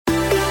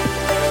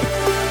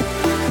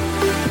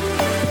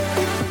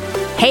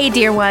Hey,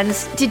 dear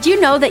ones, did you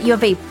know that you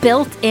have a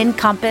built-in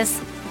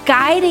compass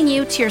guiding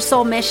you to your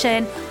soul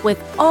mission with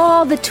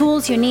all the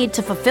tools you need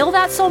to fulfill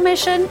that soul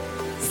mission?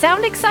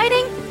 Sound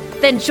exciting?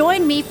 Then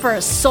join me for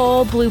a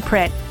Soul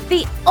Blueprint,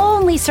 the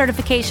only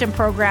certification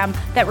program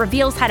that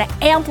reveals how to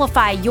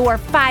amplify your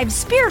 5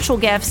 spiritual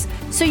gifts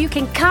so you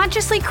can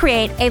consciously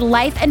create a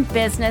life and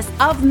business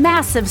of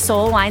massive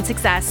soul-aligned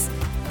success.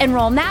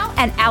 Enroll now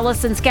at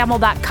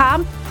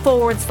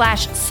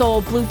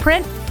AllisonScammell.com/soul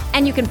blueprint,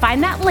 and you can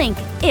find that link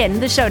in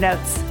the show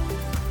notes.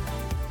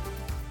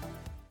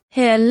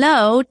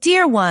 Hello,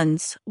 dear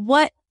ones.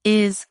 What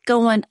is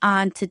going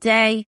on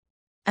today?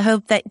 I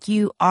hope that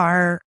you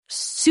are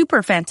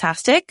super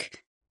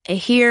fantastic.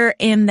 Here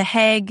in The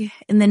Hague,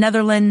 in the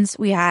Netherlands,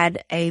 we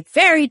had a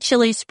very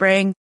chilly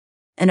spring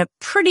and a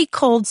pretty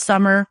cold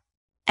summer.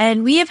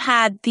 And we have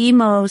had the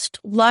most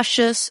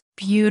luscious,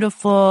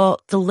 beautiful,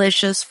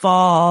 delicious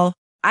fall.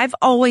 I've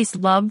always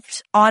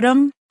loved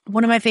autumn,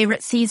 one of my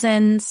favorite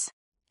seasons.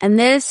 And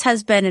this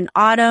has been an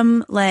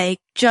autumn, like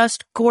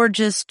just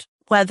gorgeous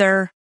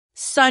weather,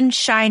 sun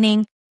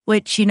shining,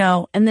 which, you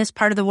know, in this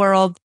part of the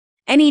world,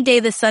 any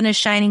day the sun is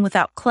shining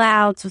without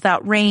clouds,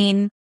 without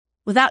rain,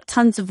 without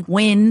tons of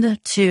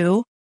wind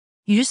too,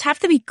 you just have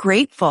to be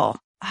grateful.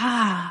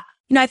 You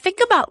know, I think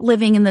about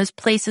living in those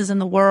places in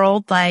the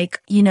world like,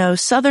 you know,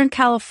 Southern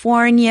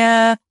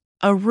California,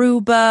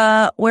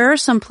 Aruba. Where are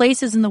some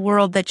places in the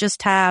world that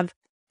just have,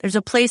 there's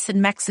a place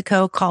in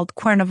Mexico called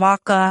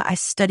Cuernavaca. I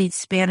studied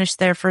Spanish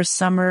there for a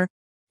summer.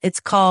 It's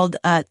called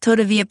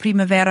Todavía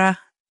Primavera,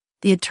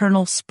 the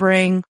eternal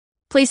spring.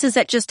 Places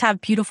that just have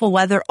beautiful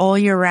weather all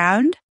year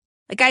round.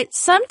 Like I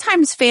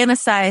sometimes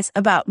fantasize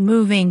about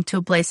moving to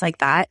a place like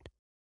that.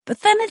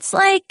 But then it's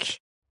like,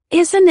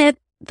 isn't it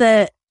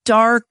the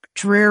dark,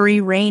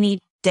 dreary, rainy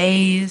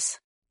days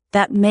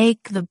that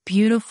make the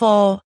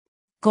beautiful,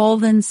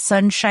 golden,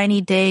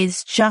 sunshiny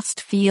days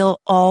just feel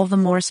all the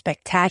more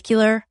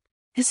spectacular?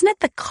 Isn't it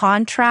the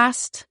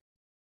contrast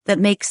that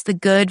makes the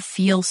good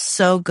feel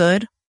so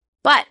good?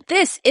 But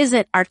this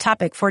isn't our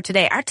topic for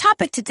today. Our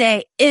topic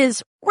today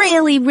is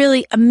really,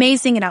 really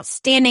amazing and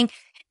outstanding.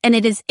 And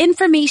it is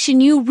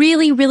information you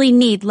really, really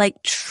need,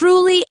 like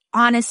truly,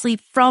 honestly,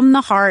 from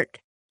the heart.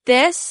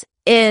 This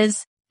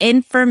is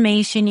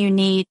information you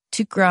need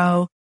to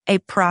grow a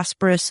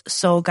prosperous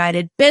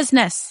soul-guided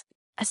business,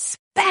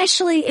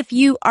 especially if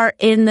you are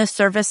in the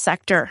service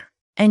sector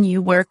and you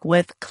work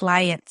with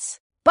clients.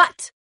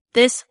 But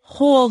this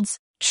holds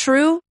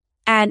true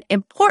and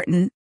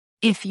important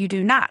if you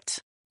do not.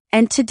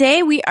 And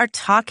today we are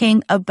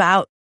talking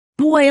about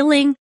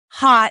boiling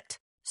hot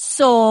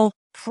soul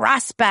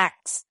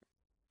prospects.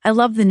 I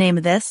love the name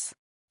of this.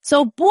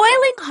 So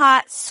boiling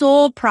hot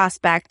soul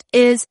prospect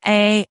is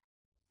a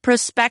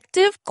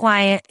prospective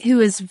client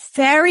who is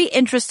very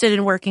interested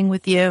in working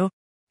with you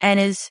and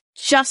is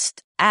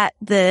just at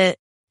the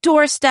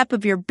doorstep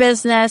of your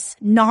business,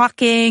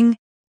 knocking,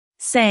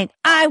 saying,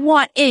 I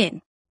want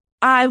in.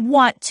 I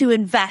want to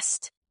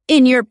invest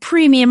in your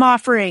premium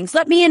offerings.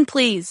 Let me in,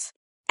 please.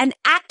 And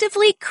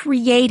actively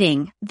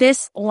creating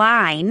this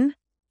line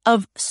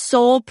of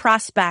soul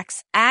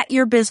prospects at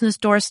your business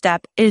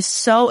doorstep is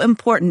so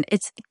important.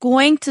 It's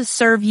going to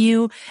serve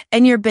you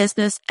and your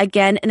business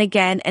again and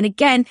again and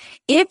again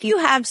if you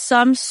have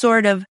some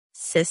sort of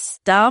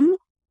system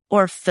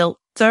or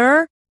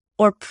filter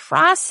or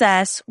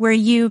process where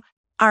you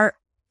are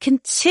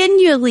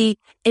continually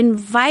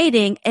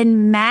inviting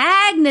and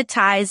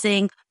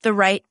magnetizing the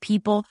right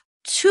people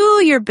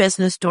to your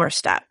business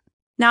doorstep.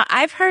 Now,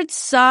 I've heard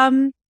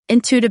some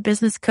intuitive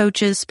business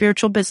coaches,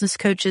 spiritual business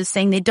coaches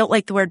saying they don't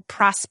like the word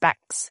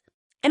prospects.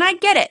 And I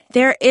get it.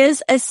 There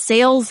is a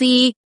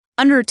salesy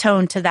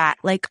undertone to that.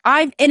 Like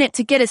I'm in it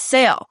to get a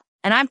sale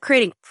and I'm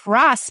creating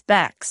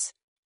prospects.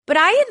 But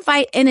I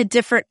invite in a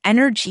different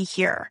energy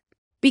here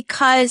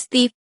because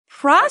the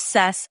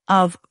process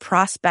of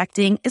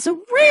prospecting is a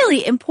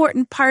really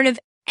important part of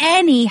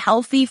any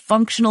healthy,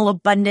 functional,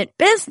 abundant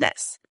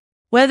business.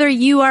 Whether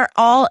you are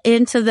all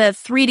into the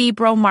 3D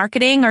bro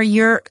marketing or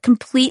you're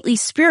completely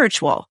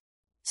spiritual.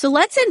 So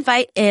let's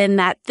invite in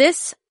that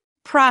this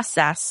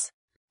process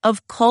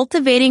of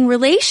cultivating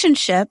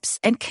relationships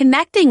and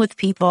connecting with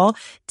people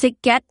to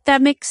get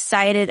them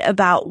excited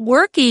about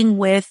working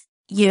with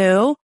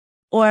you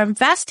or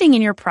investing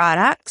in your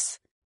products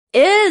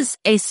is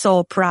a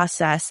soul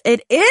process.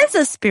 It is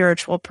a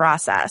spiritual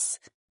process.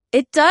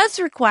 It does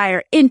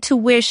require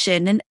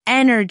intuition and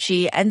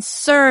energy and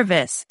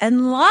service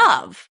and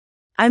love.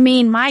 I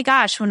mean, my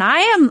gosh, when I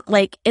am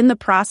like in the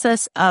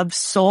process of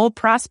soul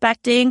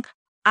prospecting,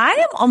 I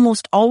am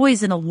almost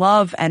always in a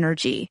love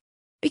energy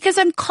because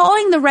I'm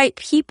calling the right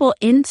people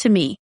into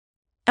me.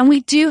 And we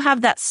do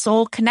have that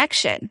soul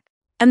connection.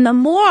 And the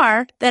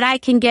more that I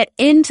can get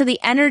into the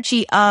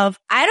energy of,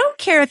 I don't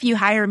care if you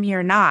hire me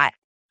or not,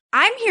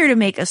 I'm here to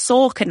make a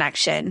soul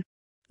connection.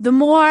 The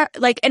more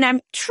and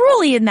I'm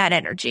truly in that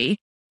energy,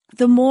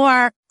 the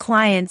more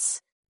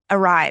clients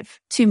arrive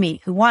to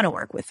me who want to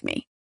work with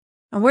me.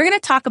 And we're going to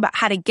talk about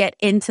how to get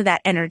into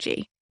that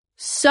energy.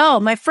 So,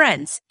 my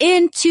friends,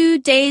 in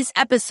today's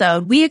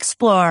episode, we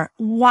explore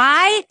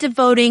why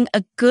devoting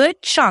a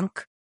good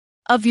chunk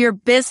of your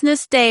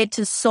business day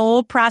to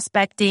soul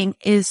prospecting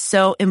is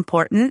so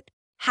important,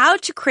 how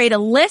to create a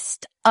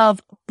list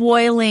of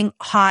boiling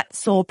hot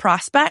soul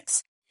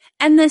prospects,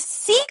 and the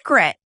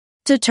secret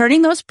to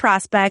turning those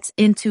prospects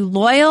into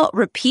loyal,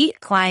 repeat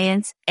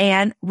clients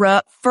and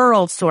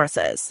referral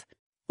sources.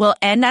 We'll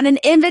end on an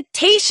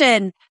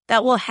invitation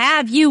that will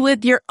have you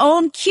with your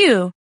own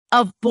queue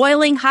of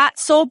boiling hot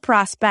soul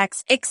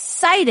prospects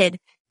excited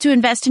to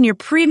invest in your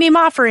premium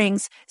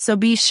offerings. So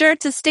be sure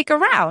to stick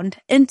around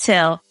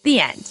until the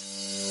end.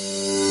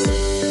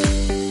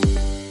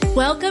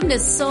 Welcome to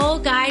Soul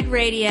Guide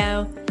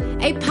Radio,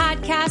 a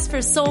podcast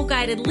for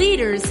soul-guided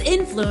leaders,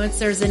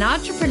 influencers, and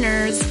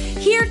entrepreneurs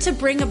here to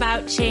bring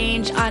about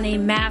change on a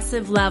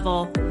massive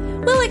level.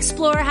 We'll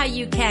explore how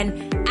you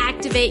can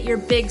activate your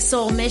big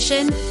soul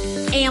mission,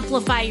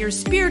 amplify your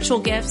spiritual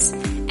gifts,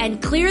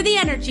 and clear the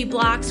energy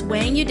blocks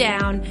weighing you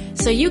down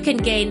so you can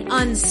gain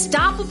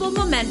unstoppable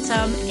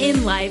momentum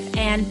in life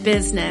and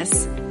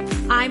business.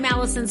 I'm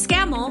Allison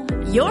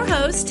Scammell, your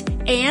host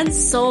and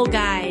soul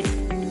guide.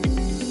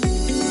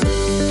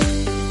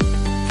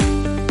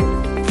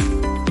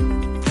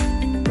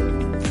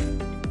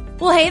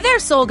 Well, hey there,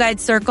 Soul Guide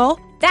Circle.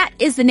 That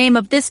is the name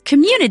of this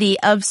community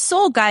of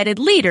soul-guided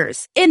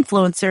leaders,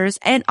 influencers,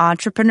 and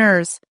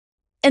entrepreneurs.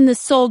 In the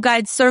Soul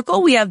Guide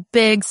Circle, we have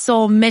big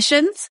soul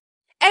missions,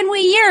 and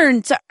we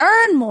yearn to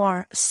earn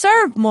more,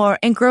 serve more,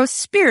 and grow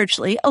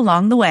spiritually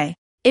along the way.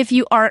 If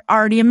you aren't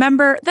already a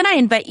member, then I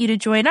invite you to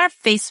join our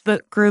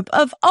Facebook group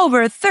of over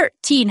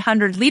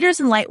 1,300 leaders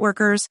and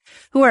lightworkers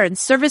who are in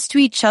service to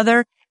each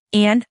other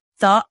and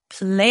the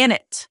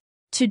planet.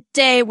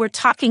 Today, we're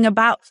talking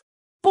about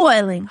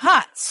boiling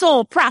hot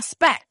soul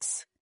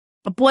prospects.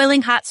 A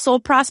boiling hot soul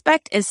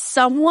prospect is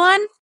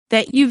someone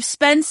that you've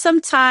spent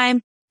some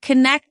time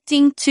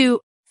connecting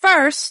to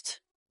first,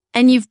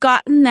 and you've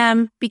gotten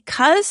them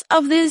because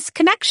of these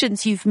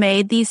connections you've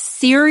made, these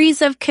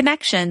series of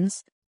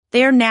connections.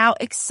 They are now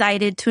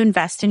excited to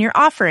invest in your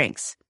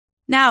offerings.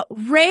 Now,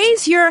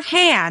 raise your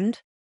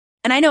hand,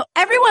 and I know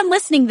everyone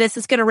listening to this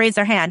is going to raise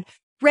their hand.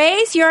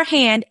 Raise your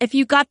hand if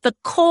you got the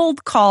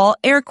cold call,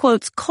 air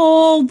quotes,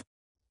 cold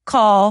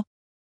call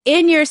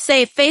in your,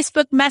 say,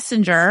 Facebook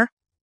Messenger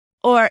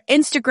or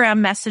Instagram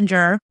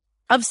Messenger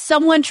of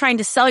someone trying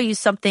to sell you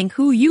something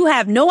who you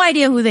have no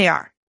idea who they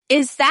are.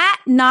 Is that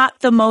not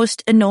the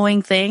most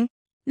annoying thing?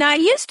 Now, I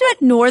used to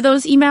ignore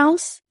those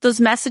emails, those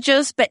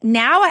messages, but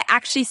now I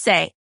actually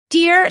say,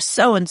 dear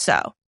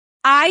so-and-so,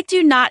 I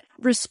do not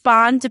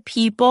respond to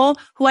people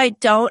who I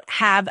don't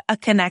have a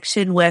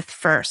connection with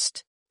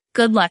first.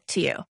 Good luck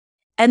to you.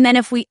 And then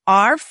if we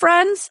are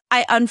friends,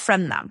 I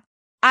unfriend them.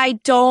 I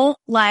don't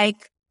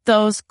like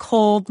those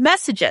cold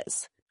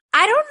messages.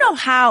 I don't know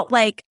how,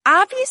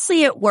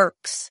 obviously it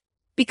works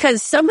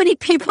because so many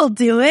people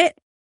do it.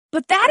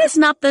 But that is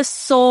not the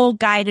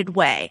soul-guided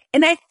way.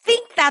 And I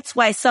think that's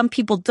why some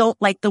people don't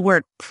like the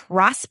word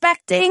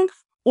prospecting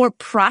or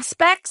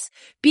prospects,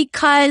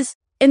 because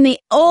in the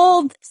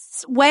old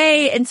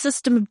way and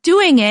system of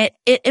doing it,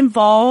 it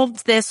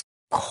involved this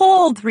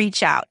cold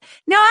reach out.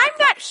 Now, I'm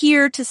not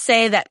here to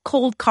say that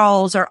cold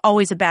calls are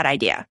always a bad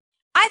idea.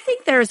 I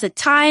think there is a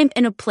time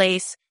and a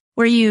place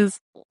where you've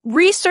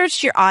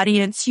researched your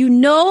audience, you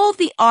know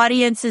the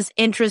audience is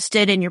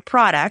interested in your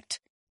product.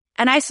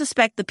 And I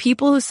suspect the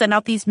people who send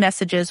out these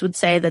messages would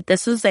say that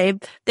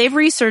they've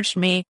researched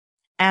me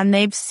and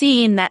they've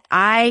seen that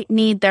I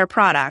need their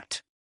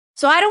product.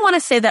 So I don't want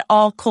to say that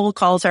all cold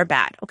calls are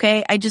bad,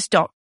 okay? I just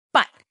don't.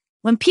 But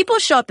when people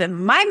show up in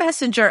my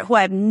messenger who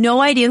I have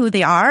no idea who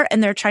they are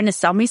and they're trying to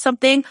sell me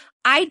something,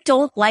 I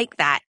don't like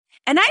that.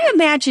 And I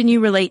imagine you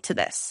relate to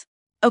this.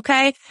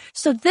 Okay.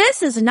 So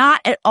this is not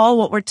at all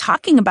what we're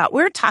talking about.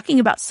 We're talking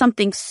about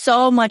something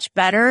so much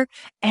better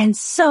and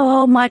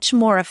so much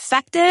more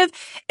effective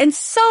and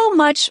so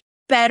much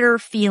better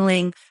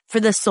feeling for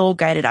the soul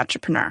guided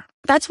entrepreneur.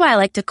 That's why I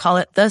like to call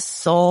it the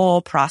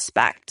soul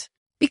prospect,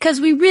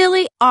 because we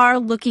really are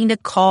looking to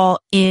call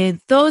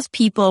in those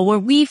people where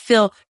we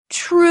feel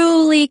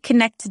truly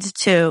connected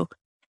to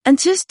and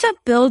just to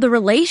build a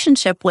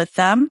relationship with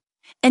them.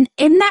 And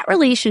in that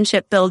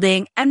relationship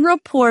building and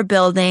rapport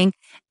building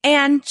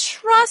and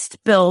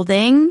trust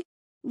building,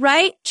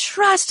 right?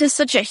 Trust is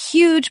such a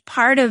huge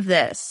part of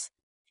this.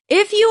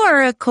 If you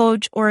are a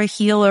coach or a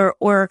healer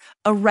or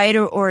a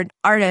writer or an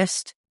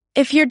artist,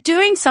 if you're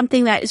doing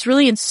something that is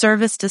really in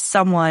service to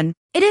someone,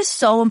 it is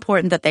so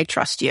important that they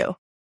trust you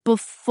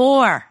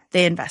before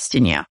they invest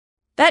in you.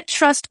 That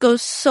trust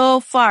goes so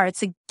far.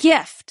 It's a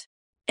gift.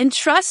 And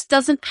trust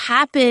doesn't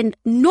happen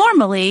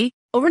normally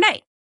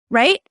overnight,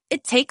 right?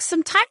 It takes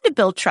some time to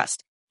build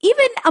trust.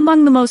 Even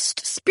among the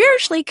most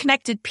spiritually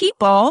connected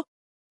people,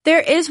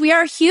 we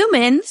are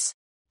humans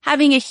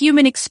having a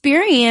human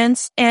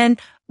experience, and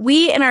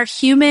we in our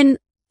human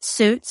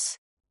suits,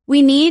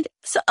 we need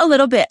a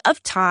little bit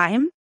of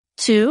time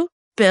to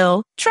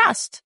build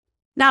trust.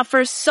 Now,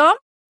 for some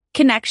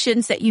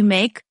connections that you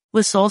make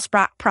with soul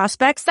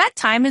prospects, that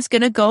time is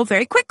going to go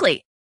very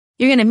quickly.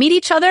 You're going to meet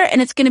each other and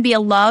it's going to be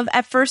a love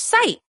at first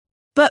sight.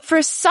 But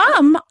for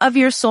some of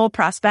your soul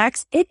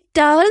prospects, it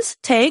does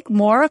take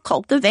more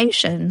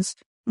cultivations,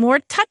 more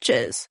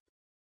touches,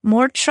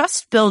 more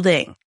trust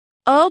building.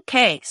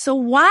 Okay, so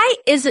why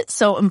is it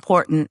so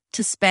important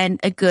to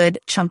spend a good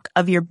chunk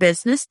of your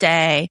business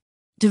day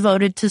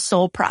devoted to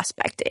soul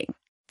prospecting?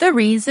 The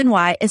reason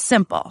why is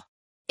simple.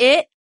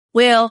 It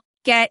will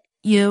get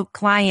you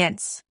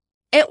clients.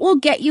 It will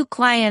get you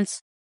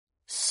clients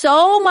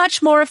so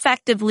much more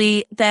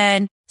effectively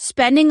than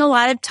spending a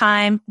lot of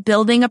time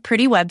building a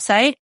pretty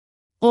website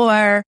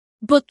or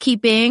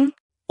bookkeeping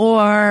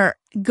or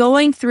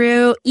going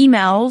through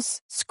emails,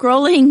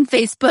 scrolling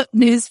Facebook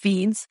news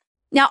feeds.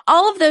 Now,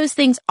 all of those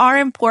things are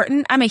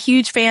important. I'm a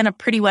huge fan of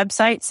pretty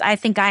websites. I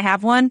think I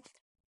have one.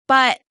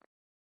 But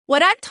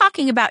what I'm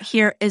talking about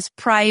here is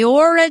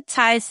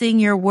prioritizing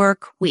your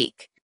work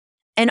week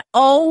and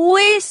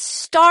always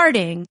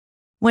starting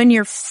when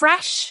you're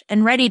fresh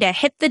and ready to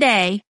hit the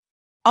day,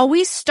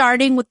 always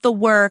starting with the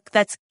work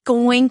that's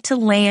going to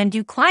land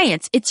you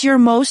clients. It's your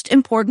most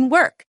important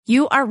work.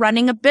 You are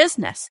running a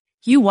business.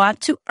 You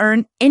want to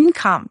earn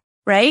income,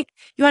 right?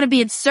 You want to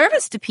be in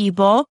service to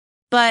people,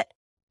 but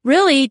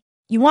really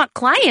you want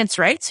clients,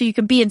 right? So you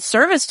can be in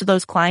service to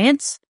those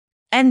clients.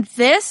 And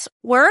this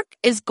work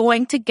is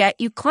going to get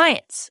you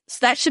clients. So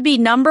that should be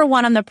number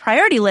one on the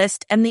priority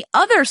list. And the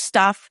other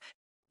stuff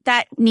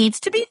that needs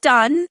to be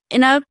done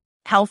in a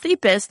healthy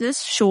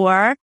business,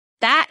 sure,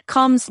 that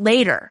comes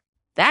later.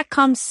 That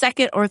comes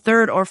second or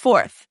third or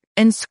fourth.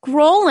 And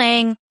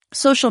scrolling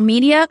social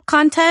media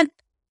content,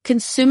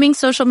 consuming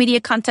social media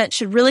content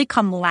should really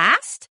come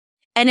last.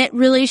 And it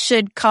really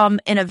should come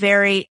in a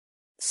very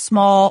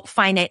small,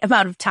 finite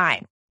amount of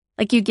time.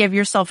 Like you give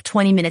yourself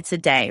 20 minutes a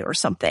day or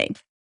something.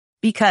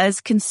 Because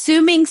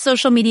consuming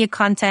social media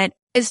content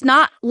is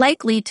not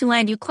likely to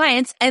land you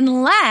clients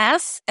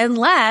unless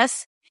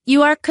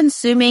you are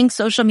consuming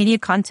social media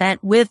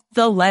content with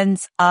the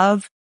lens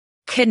of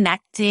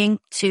connecting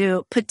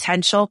to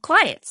potential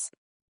clients.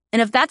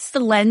 And if that's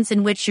the lens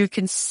in which you're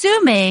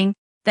consuming,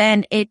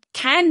 then it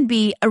can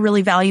be a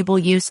really valuable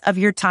use of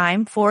your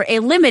time for a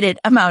limited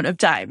amount of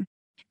time.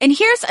 And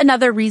here's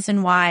another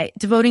reason why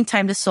devoting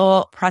time to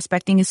soul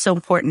prospecting is so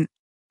important.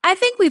 I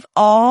think we've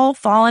all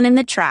fallen in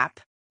the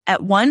trap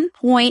at one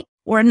point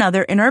or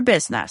another in our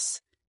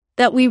business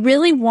that we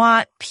really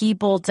want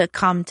people to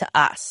come to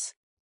us.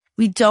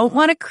 We don't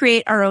want to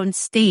create our own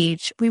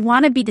stage. We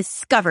want to be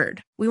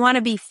discovered. We want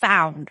to be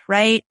found,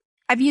 right?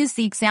 I've used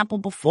the example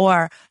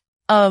before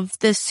of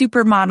the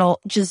supermodel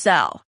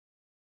Giselle.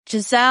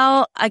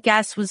 Giselle, I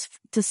guess, was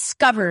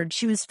discovered.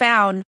 She was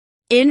found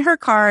in her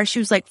car. She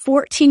was like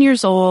 14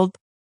 years old,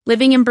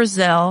 living in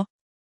Brazil.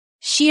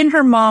 She and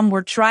her mom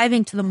were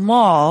driving to the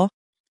mall,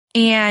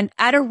 and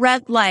at a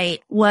red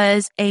light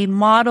was a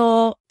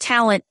model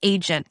talent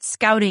agent,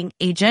 scouting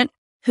agent,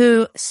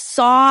 who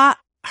saw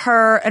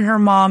her and her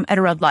mom at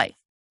a red light.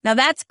 Now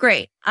that's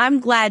great. I'm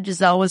glad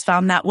Giselle was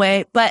found that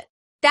way, but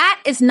that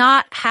is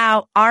not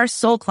how our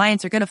soul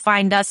clients are going to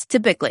find us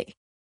typically.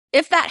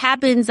 If that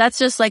happens, that's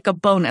just like a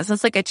bonus.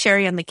 That's like a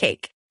cherry on the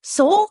cake.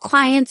 Soul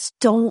clients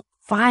don't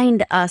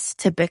find us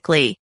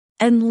typically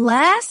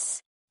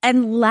unless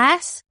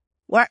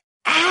we're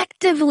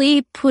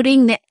actively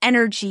putting the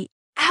energy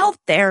out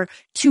there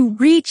to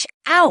reach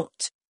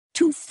out,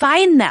 to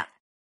find them,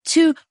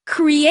 to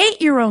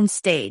create your own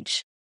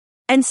stage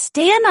and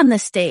stand on the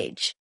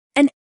stage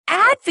and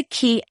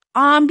advocate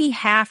on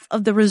behalf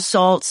of the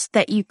results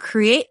that you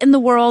create in the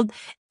world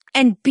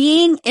and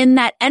being in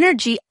that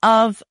energy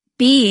of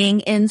being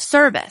in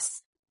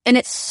service. And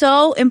it's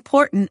so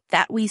important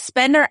that we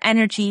spend our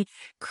energy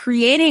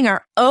creating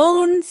our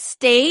own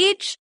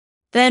stage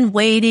than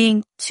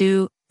waiting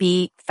to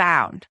be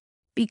found.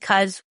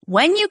 Because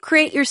when you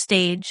create your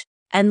stage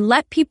and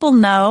let people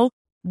know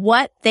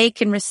what they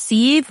can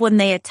receive when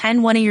they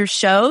attend one of your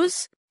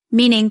shows,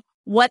 meaning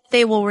what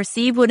they will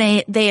receive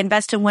when they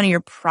invest in one of your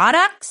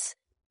products,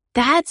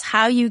 that's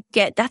how you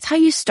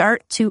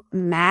start to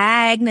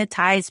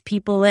magnetize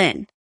people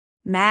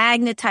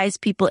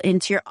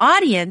into your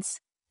audience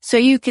so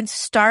you can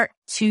start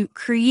to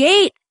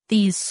create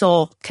these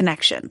soul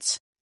connections.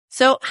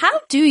 So how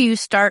do you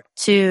start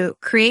to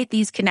create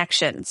these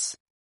connections?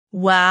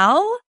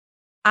 Well,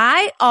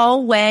 I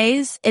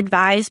always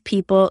advise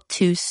people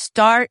to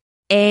start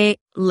a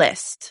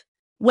list.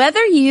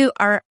 Whether you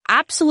are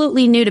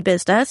absolutely new to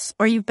business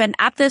or you've been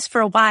at this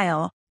for a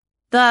while,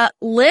 the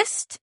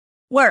list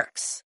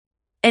works.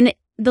 And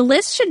the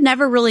list should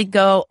never really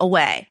go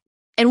away.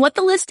 And what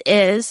the list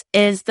is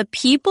the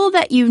people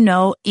that you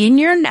know in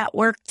your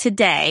network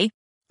today,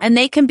 and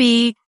they can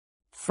be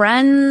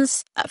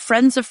friends,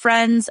 friends of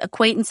friends,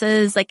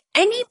 acquaintances, like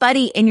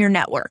anybody in your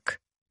network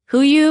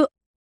who you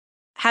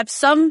have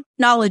some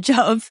knowledge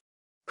of,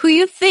 who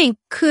you think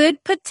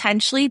could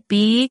potentially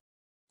be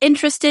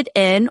interested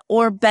in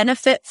or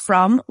benefit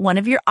from one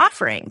of your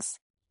offerings.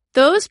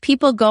 Those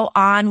people go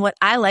on what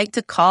I like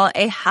to call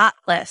a hot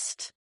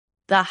list,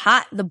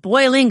 the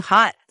boiling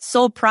hot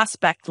soul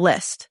prospect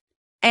list.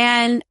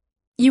 And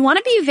you want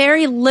to be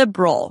very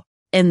liberal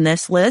in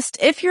this list.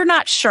 If you're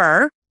not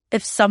sure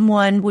if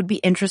someone would be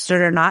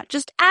interested or not,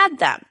 just add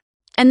them.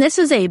 And this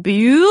is a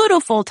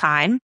beautiful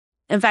time.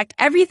 In fact,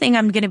 everything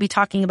I'm going to be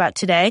talking about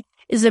today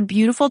is a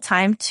beautiful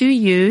time to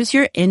use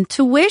your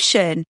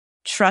intuition.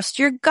 Trust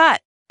your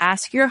gut.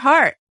 Ask your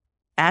heart.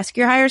 Ask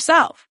your higher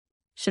self.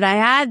 Should I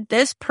add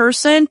this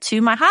person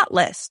to my hot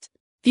list?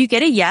 If you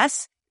get a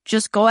yes,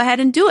 just go ahead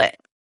and do it.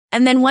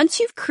 And then once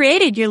you've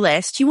created your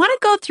list, you want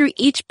to go through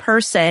each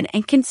person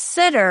and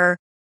consider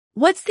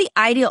what's the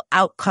ideal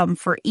outcome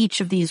for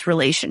each of these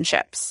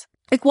relationships.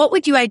 Like, what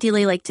would you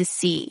ideally like to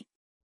see?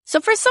 So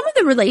for some of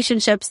the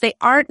relationships, they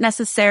aren't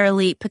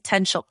necessarily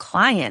potential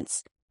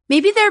clients.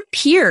 Maybe they're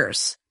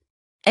peers.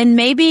 And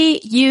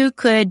maybe you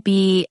could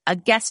be a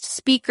guest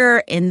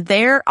speaker in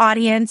their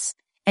audience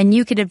and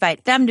you could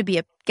invite them to be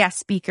a guest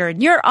speaker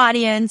in your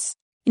audience.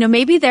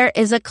 Maybe there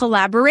is a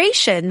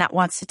collaboration that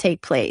wants to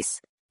take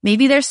place.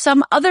 Maybe there's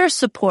some other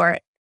support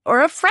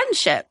or a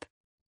friendship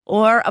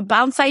or a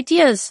bounce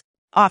ideas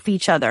off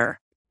each other.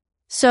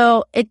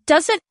 So it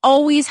doesn't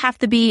always have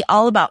to be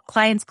all about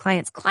clients.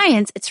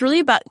 It's really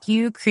about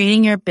you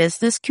creating your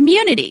business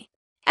community.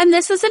 And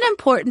this is an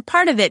important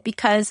part of it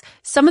because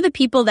some of the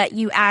people that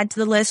you add to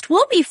the list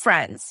will be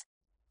friends.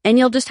 And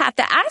you'll just have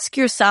to ask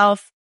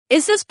yourself,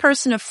 is this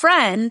person a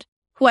friend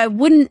who I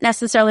wouldn't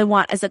necessarily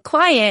want as a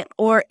client?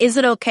 Or is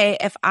it okay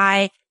if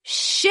I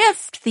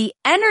shift the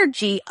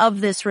energy of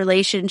this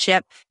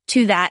relationship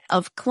to that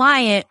of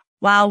client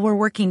while we're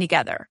working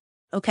together?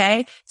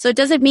 Okay. So it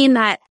doesn't mean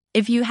that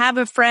if you have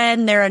a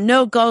friend, they're a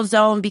no-go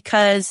zone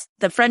because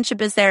the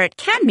friendship is there. It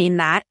can mean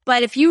that.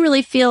 But if you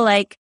really feel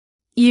like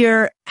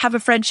you have a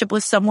friendship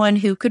with someone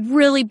who could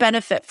really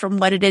benefit from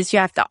what it is you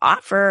have to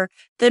offer,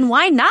 then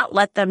why not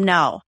let them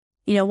know?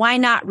 Why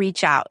not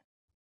reach out?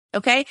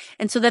 Okay.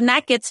 And so then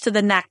that gets to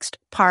the next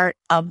part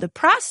of the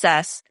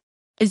process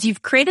is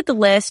you've created the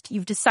list.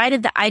 You've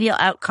decided the ideal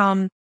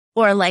outcome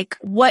or like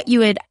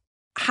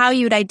how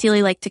you would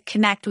ideally like to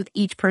connect with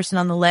each person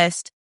on the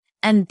list.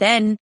 And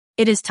then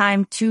it is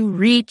time to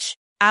reach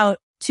out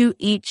to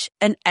each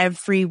and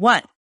every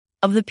one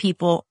of the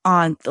people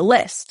on the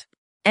list.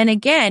 And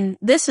again,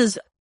 this is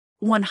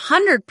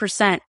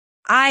 100%,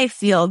 I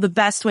feel, the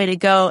best way to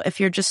go if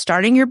you're just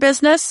starting your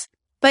business.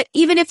 But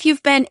even if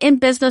you've been in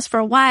business for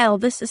a while,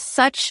 this is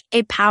such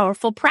a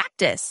powerful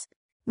practice.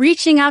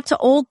 Reaching out to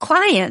old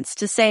clients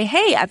to say,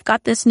 hey, I've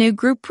got this new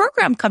group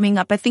program coming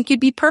up. I think you'd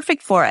be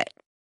perfect for it.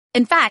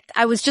 In fact,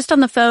 I was just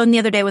on the phone the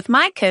other day with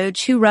my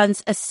coach who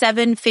runs a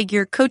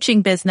 7-figure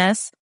coaching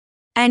business.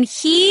 And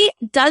he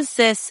does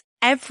this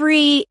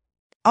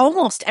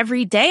almost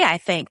every day, I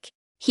think.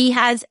 He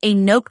has a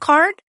note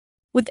card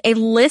with a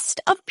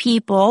list of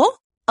people,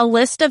 a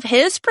list of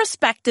his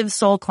prospective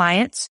soul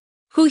clients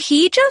who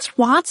he just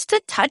wants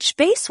to touch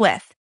base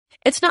with.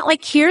 It's not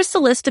like, here's the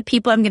list of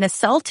people I'm going to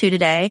sell to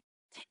today.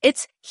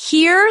 It's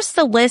here's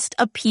the list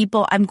of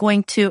people I'm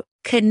going to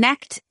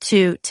connect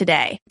to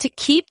today, to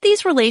keep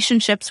these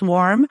relationships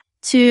warm,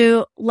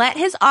 to let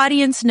his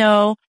audience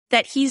know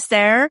that he's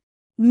there.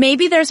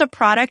 Maybe there's a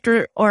product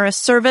or a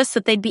service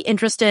that they'd be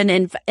interested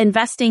in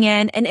investing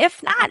in. And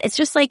if not, it's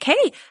just like,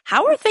 hey,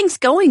 how are things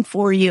going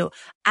for you?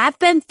 I've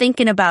been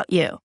thinking about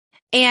you.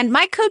 And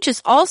my coach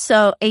is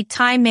also a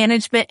time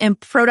management and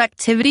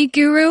productivity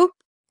guru.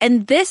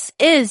 And this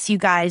is, you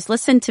guys,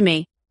 listen to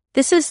me.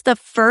 This is the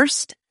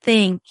first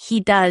thing he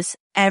does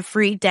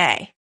every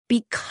day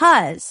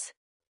because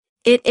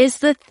it is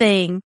the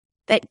thing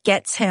that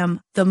gets him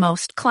the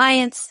most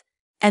clients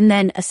and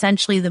then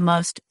essentially the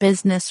most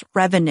business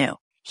revenue.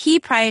 He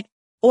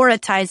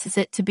prioritizes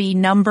it to be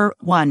number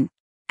one.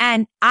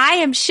 And I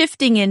am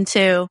shifting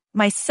into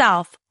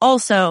myself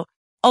also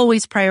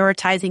always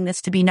prioritizing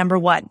this to be number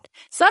one.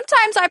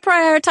 Sometimes I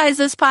prioritize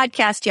this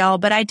podcast, y'all,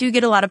 but I do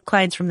get a lot of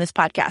clients from this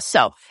podcast.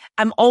 So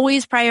I'm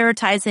always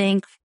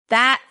prioritizing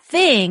that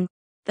thing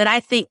that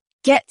I think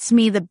gets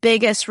me the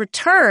biggest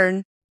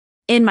return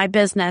in my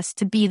business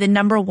to be the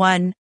number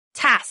one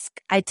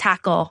task I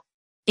tackle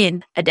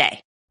in a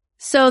day.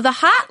 So the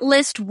hot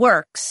list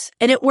works,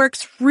 and it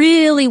works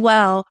really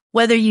well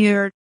whether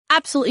you're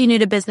absolutely new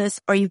to business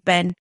or you've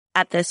been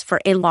at this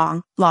for a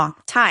long, long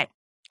time.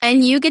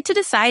 And you get to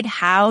decide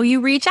how you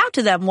reach out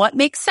to them. What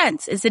makes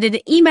sense? Is it an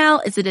email?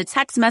 Is it a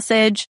text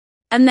message?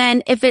 And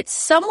then if it's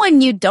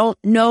someone you don't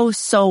know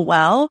so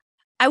well,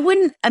 I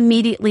wouldn't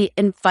immediately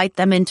invite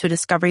them into a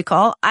discovery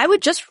call. I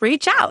would just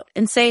reach out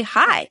and say,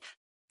 hi,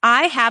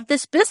 I have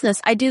this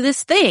business. I do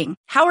this thing.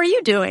 How are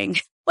you doing?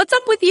 What's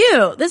up with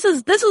you? This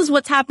is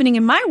what's happening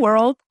in my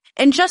world.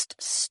 And just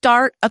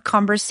start a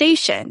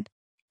conversation.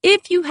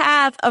 If you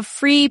have a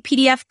free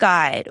PDF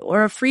guide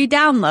or a free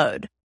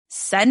download,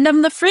 send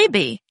them the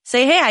freebie.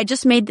 Say, hey, I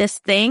just made this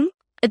thing.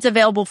 It's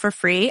available for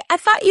free. I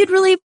thought you'd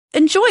really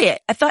enjoy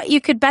it. I thought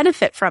you could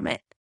benefit from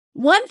it.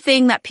 One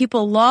thing that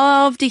people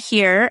love to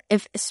hear,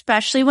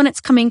 especially when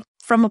it's coming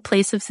from a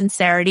place of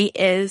sincerity,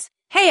 is,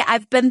 hey,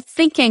 I've been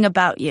thinking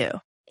about you.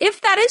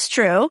 If that is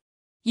true,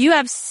 you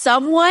have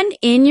someone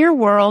in your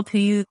world who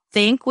you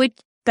think would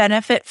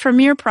benefit from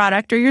your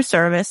product or your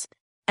service,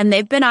 and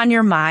they've been on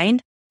your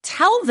mind,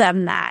 tell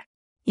them that.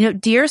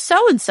 Dear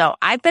so-and-so,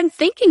 I've been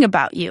thinking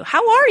about you.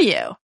 How are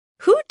you?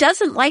 Who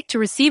doesn't like to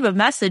receive a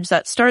message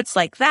that starts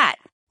like that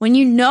when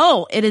you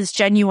know it is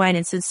genuine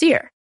and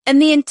sincere?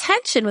 And the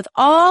intention with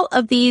all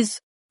of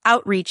these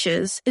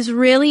outreaches is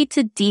really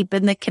to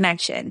deepen the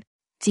connection,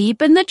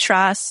 deepen the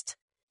trust,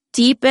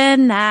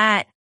 deepen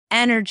that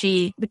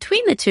energy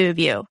between the two of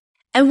you.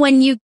 And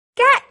when you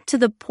get to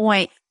the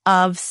point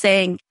of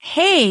saying,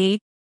 hey,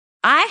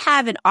 I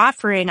have an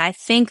offering I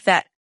think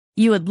that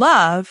you would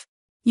love,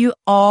 you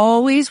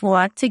always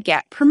want to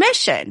get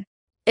permission.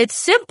 It's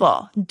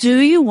simple. Do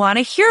you want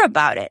to hear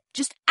about it?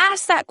 Just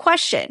ask that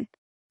question.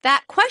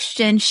 That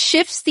question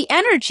shifts the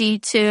energy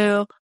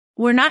to,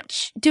 we're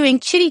not doing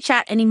chitty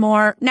chat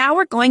anymore. Now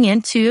we're going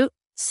into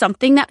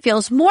something that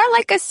feels more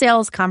like a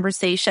sales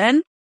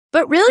conversation,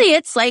 but really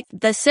it's like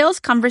the sales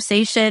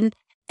conversation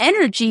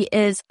energy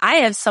is, I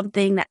have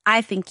something that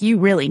I think you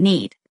really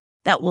need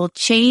that will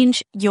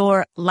change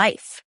your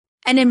life.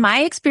 And in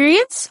my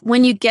experience,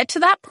 when you get to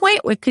that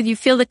point where you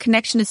feel the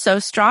connection is so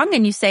strong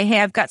and you say, hey,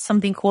 I've got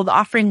something cool to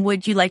offering.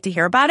 Would you like to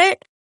hear about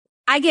it?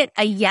 I get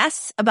a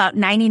yes about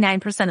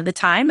 99% of the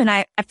time. And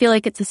I feel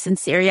like it's a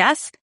sincere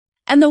yes.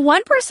 And the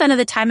 1% of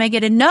the time I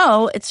get a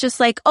no, it's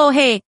just like, oh,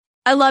 hey,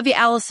 I love you,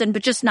 Allison,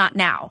 but just not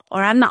now.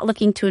 Or I'm not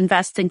looking to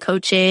invest in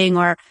coaching,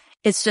 or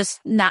it's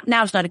just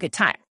now's not a good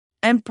time.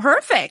 And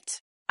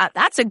perfect.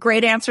 That's a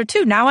great answer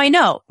too. Now I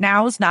know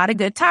now is not a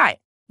good time.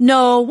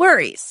 No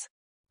worries.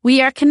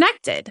 We are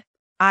connected.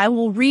 I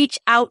will reach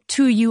out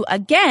to you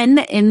again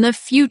in the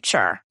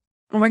future.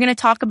 And we're going to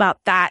talk about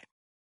that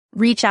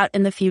reach out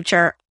in the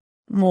future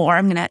more.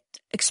 I'm going to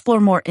explore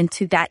more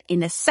into that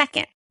in a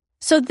second.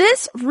 So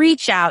this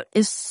reach out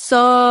is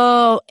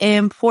so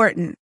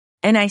important.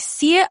 And I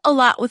see it a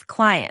lot with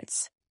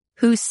clients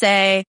who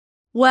say,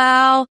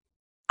 well,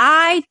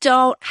 I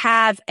don't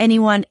have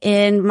anyone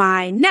in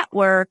my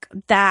network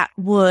that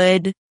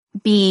would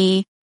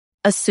be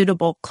a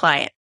suitable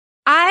client.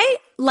 I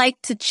like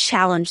to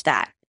challenge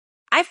that.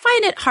 I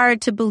find it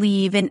hard to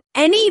believe in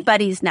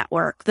anybody's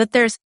network that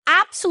there's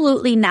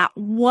absolutely not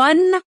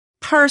one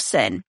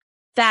person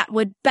that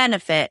would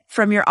benefit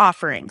from your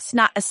offerings,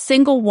 not a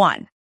single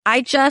one.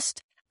 I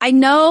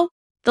know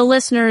the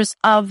listeners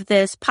of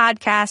this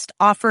podcast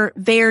offer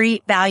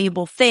very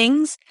valuable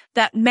things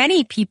that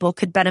many people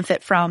could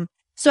benefit from.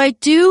 So I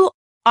do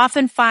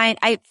often find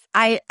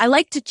I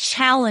like to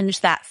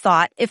challenge that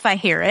thought if I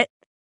hear it,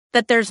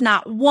 that there's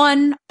not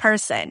one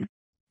person,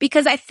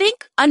 because I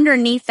think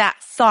underneath that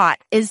thought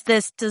is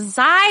this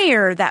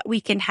desire that we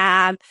can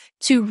have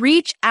to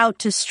reach out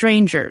to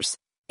strangers.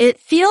 It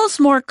feels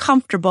more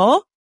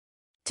comfortable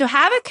to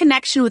have a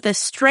connection with a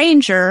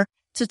stranger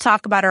to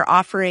talk about our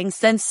offerings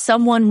than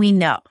someone we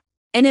know.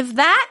 And if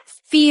that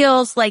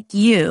feels like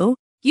you'd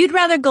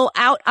rather go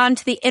out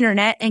onto the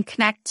internet and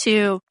connect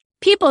to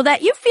people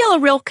that you feel a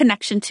real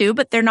connection to,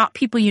 but they're not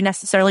people you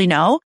necessarily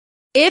know.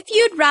 If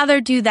you'd rather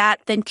do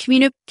that than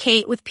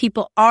communicate with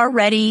people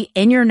already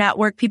in your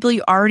network, people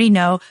you already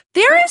know,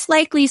 there is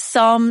likely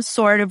some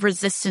sort of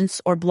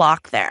resistance or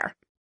block there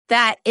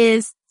that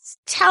is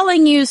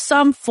telling you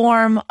some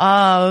form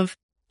of,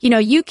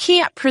 you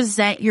can't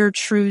present your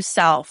true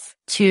self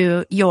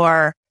to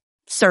your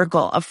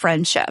circle of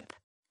friendship,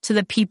 to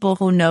the people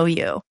who know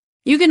you.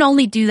 You can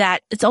only do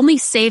that. It's only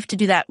safe to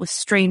do that with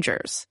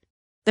strangers.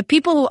 The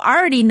people who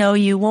already know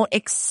you won't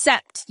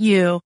accept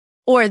you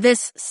or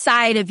this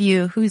side of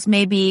you who's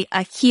maybe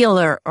a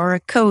healer or a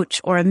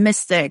coach or a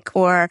mystic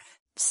or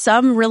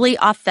some really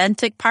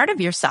authentic part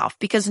of yourself.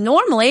 Because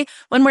normally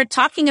when we're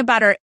talking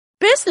about our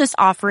business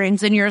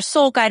offerings and you're a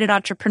soul-guided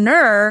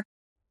entrepreneur,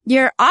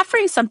 you're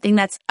offering something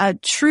that's a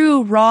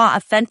true, raw,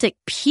 authentic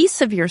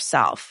piece of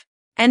yourself.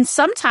 And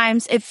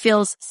sometimes it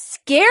feels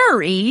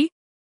scary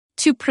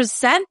to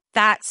present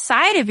that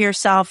side of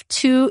yourself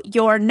to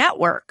your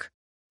network.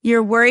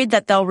 You're worried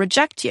that they'll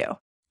reject you.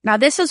 Now,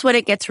 this is when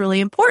it gets really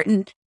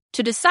important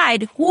to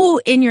decide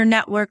who in your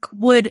network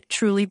would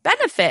truly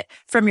benefit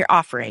from your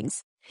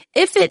offerings.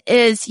 If it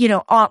is,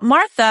 Aunt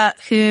Martha,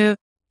 who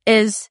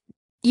is,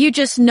 you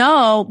just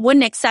know,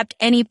 wouldn't accept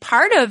any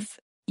part of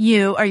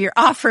you or your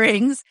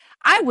offerings,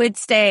 I would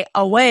stay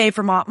away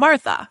from Aunt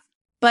Martha.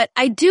 But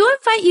I do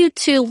invite you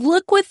to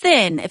look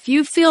within. If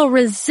you feel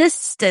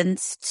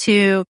resistance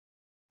to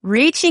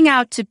reaching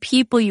out to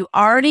people you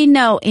already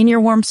know in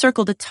your warm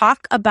circle to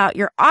talk about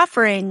your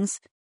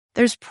offerings,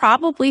 there's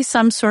probably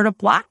some sort of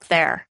block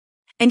there.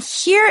 And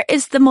here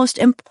is the most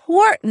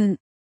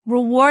important,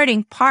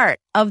 rewarding part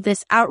of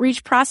this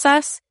outreach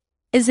process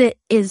is it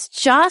is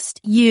just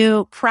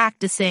you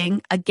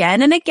practicing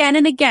again and again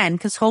and again,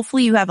 because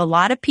hopefully you have a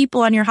lot of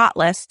people on your hot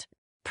list,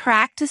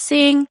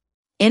 practicing,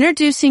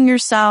 introducing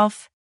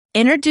yourself,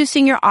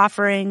 introducing your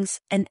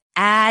offerings, and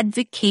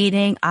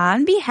advocating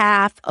on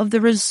behalf of the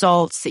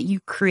results that you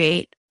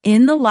create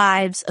in the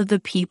lives of the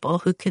people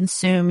who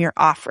consume your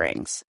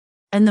offerings.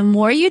 And the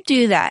more you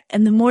do that,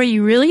 and the more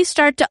you really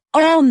start to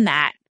own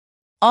that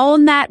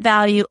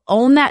value,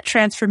 own that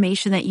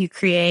transformation that you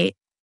create,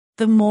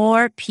 the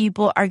more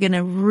people are going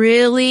to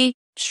really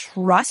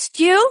trust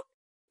you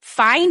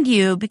find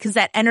you because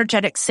that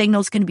energetic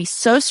signal is going to be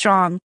so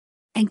strong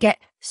and get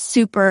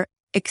super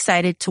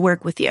excited to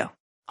work with you.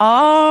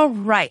 All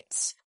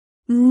right.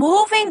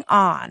 Moving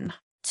on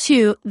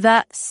to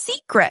the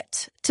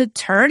secret to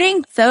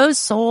turning those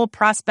soul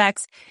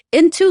prospects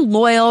into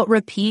loyal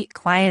repeat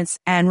clients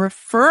and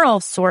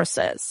referral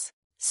sources.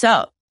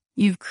 So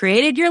you've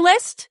created your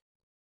list.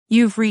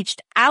 You've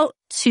reached out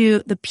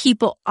to the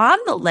people on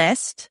the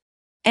list.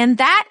 And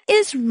that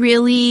is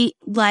really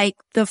like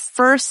the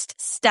first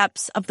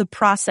steps of the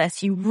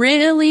process. You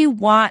really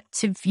want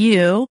to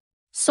view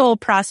soul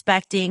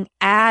prospecting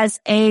as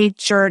a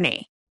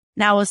journey.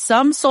 Now, with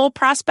some soul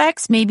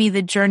prospects, maybe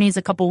the journey is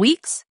a couple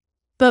weeks,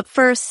 but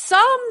for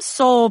some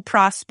soul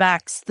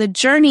prospects, the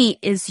journey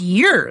is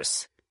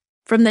years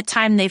from the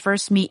time they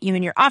first meet you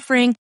and your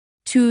offering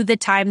to the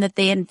time that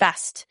they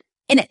invest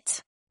in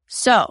it.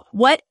 So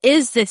what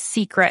is this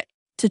secret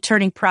to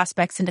turning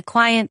prospects into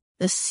clients?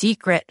 The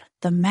secret,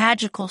 the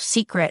magical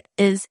secret,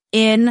 is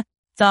in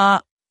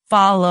the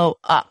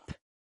follow-up.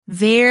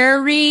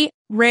 Very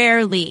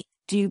rarely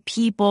do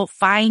people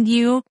find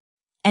you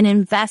and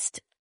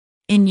invest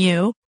in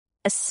you,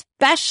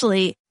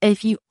 especially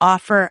if you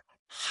offer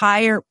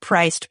higher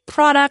priced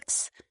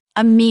products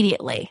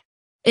immediately.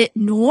 It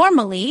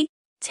normally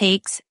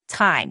takes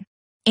time.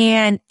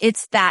 And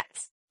it's that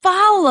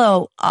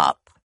follow-up.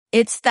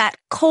 It's that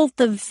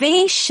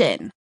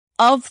cultivation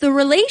of the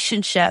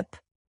relationship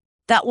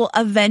that will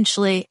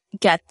eventually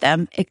get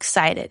them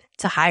excited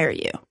to hire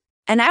you.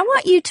 And I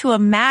want you to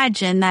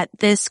imagine that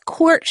this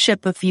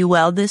courtship, if you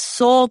will, this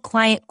soul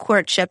client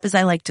courtship, as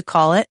I like to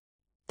call it,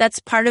 that's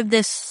part of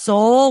this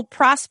soul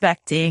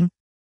prospecting.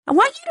 I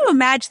want you to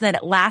imagine that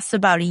it lasts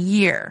about a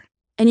year.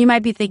 And you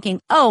might be thinking,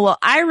 oh, well,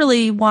 I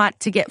really want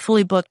to get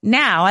fully booked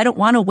now. I don't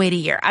want to wait a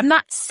year. I'm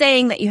not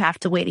saying that you have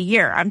to wait a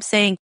year. I'm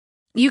saying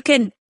you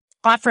can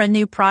offer a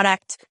new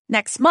product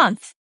next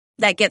month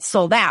that gets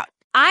sold out.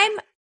 I'm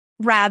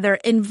rather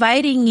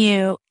inviting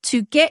you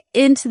to get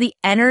into the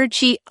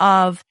energy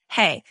of,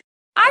 hey,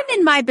 I'm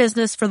in my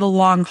business for the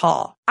long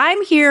haul.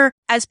 I'm here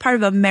as part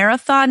of a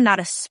marathon,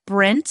 not a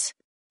sprint.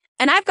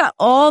 And I've got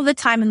all the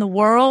time in the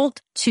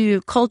world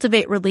to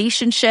cultivate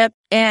relationship.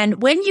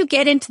 And when you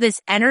get into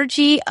this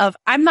energy of,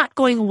 I'm not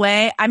going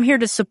away, I'm here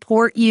to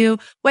support you,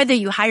 whether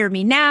you hire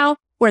me now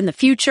or in the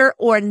future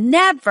or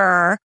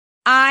never,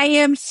 I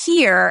am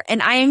here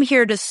and I am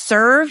here to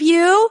serve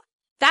you.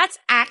 That's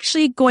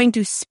actually going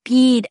to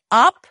speed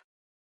up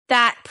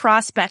that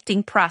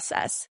prospecting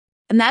process.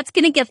 And that's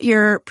going to get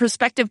your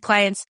prospective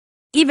clients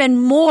even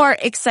more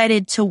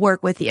excited to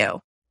work with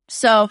you.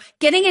 So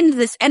getting into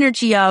this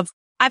energy of,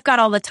 I've got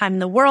all the time in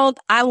the world,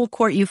 I will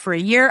court you for a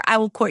year, I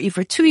will court you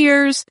for 2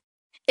 years,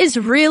 is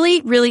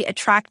really, really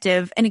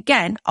attractive. And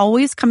again,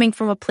 always coming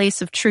from a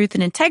place of truth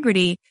and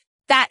integrity,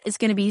 that is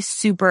going to be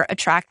super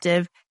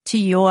attractive to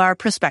your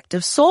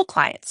prospective soul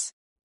clients.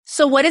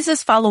 So what does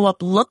this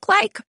follow-up look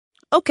like?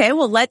 Okay,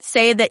 well, let's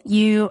say that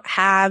you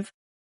have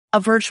a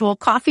virtual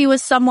coffee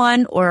with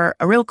someone or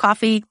a real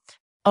coffee,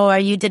 or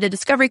you did a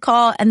discovery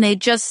call and they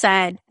just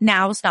said,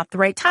 now is not the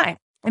right time.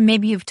 And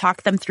maybe you've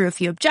talked them through a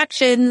few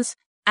objections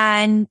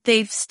and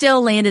they've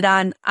still landed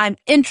on, I'm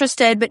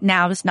interested, but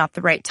now is not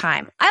the right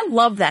time. I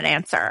love that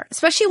answer,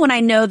 especially when I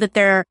know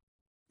that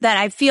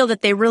I feel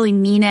that they really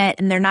mean it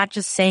and they're not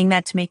just saying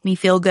that to make me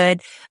feel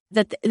good,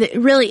 that it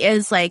really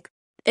is like,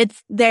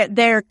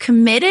 they're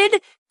committed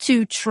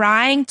to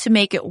trying to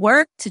make it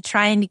work, to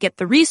trying to get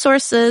the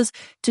resources,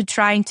 to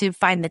trying to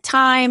find the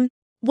time.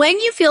 When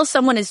you feel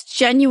someone is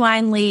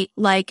genuinely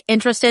like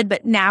interested,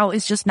 but now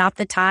is just not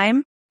the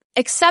time,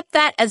 accept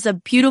that as a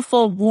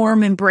beautiful,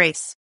 warm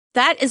embrace.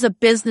 That is a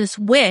business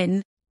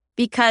win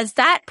because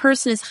that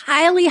person is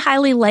highly,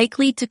 highly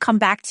likely to come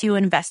back to you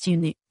and invest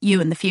in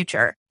you in the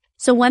future.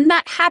 So when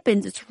that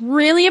happens, it's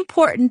really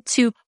important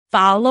to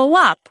follow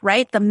up,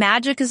 right? The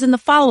magic is in the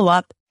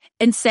follow-up.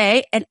 And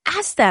say, and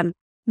ask them,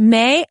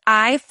 may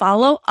I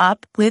follow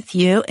up with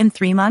you in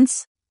 3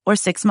 months or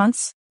 6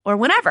 months or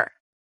whenever?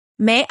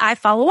 May I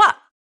follow up?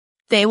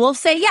 They will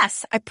say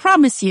yes, I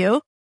promise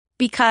you,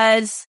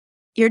 because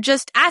you're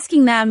just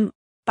asking them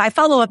by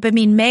follow up. I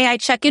mean, may I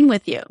check in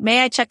with you?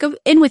 May I check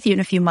in with you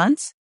in a few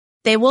months?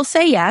 They will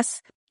say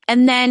yes.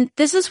 And then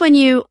this is when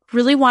you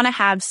really want to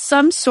have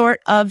some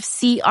sort of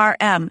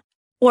CRM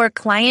or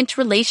client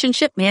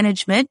relationship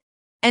management.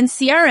 And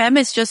CRM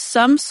is just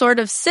some sort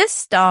of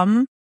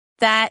system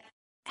that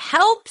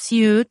helps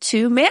you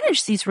to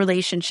manage these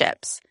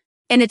relationships.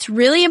 And it's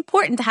really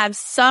important to have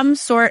some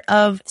sort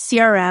of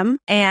CRM.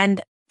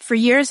 And for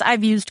years,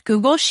 I've used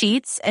Google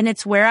Sheets, and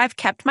it's where I've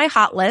kept my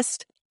hot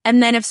list.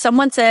 And then if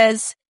someone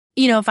says,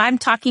 if I'm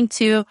talking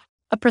to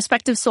a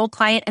prospective soul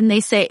client and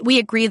they say, we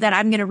agree that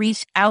I'm going to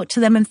reach out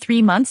to them in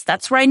 3 months,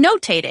 that's where I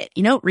notate it,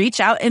 reach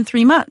out in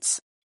 3 months.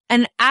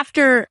 And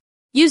after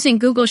using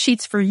Google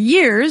Sheets for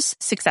years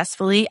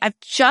successfully, I've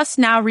just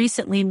now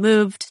recently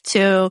moved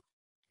to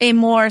a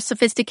more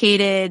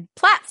sophisticated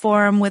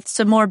platform with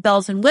some more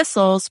bells and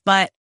whistles,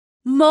 but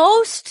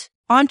most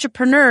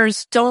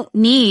entrepreneurs don't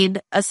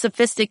need a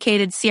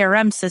sophisticated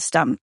CRM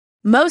system.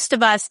 Most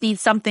of us need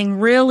something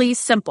really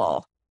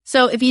simple.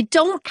 So if you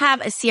don't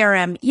have a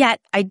CRM yet,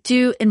 I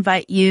do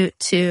invite you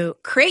to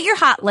create your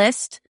hot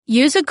list,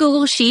 use a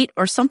Google Sheet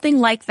or something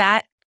like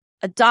that,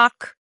 a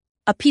doc,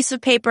 a piece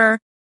of paper,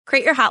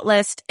 create your hot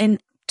list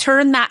and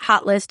turn that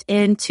hot list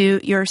into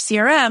your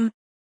CRM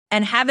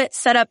and have it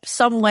set up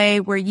some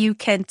way where you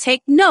can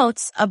take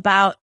notes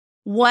about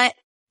what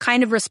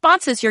kind of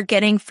responses you're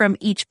getting from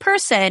each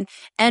person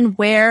and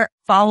where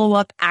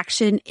follow-up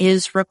action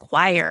is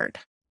required.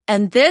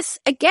 And this,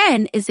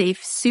 again, is a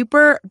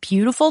super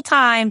beautiful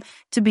time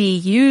to be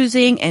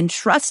using and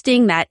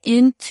trusting that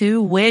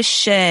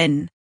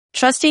intuition.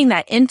 Trusting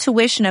that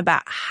intuition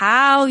about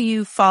how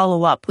you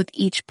follow up with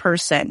each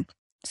person.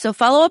 So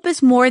follow-up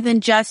is more than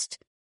just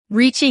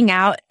reaching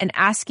out and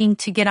asking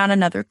to get on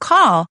another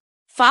call.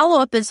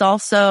 Follow-up is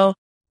also,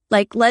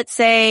 like, let's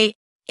say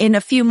in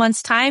a few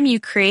months' time, you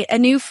create a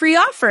new free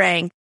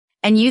offering.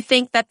 And you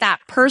think that that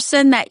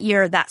person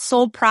that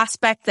soul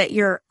prospect that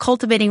you're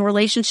cultivating a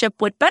relationship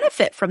would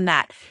benefit from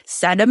that.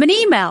 Send them an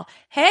email.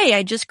 Hey,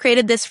 I just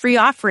created this free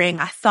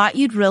offering. I thought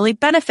you'd really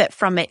benefit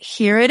from it.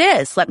 Here it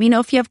is. Let me know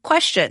if you have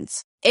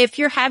questions. If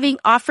you're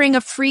offering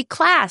a free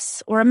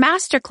class or a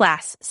master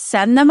class,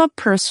 send them a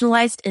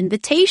personalized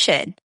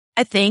invitation.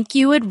 I think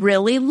you would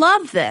really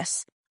love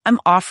this. I'm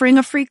offering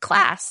a free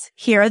class.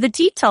 Here are the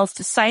details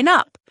to sign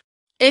up.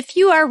 If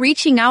you are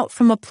reaching out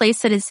from a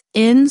place that is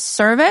in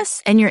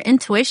service and your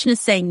intuition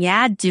is saying,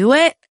 yeah, do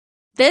it,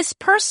 this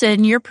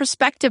person, your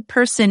prospective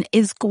person,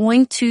 is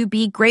going to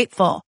be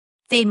grateful.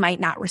 They might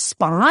not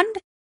respond.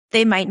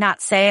 They might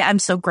not say, I'm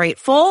so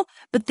grateful,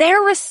 but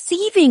they're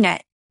receiving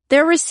it.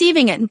 They're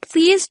receiving it. And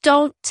please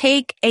don't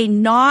take a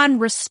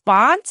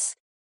non-response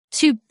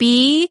to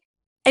be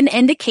an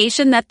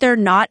indication that they're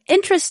not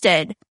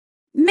interested.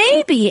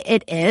 Maybe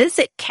it is.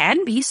 It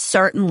can be,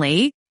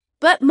 certainly.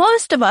 But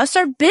most of us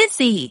are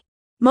busy.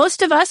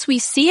 Most of us, we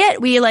see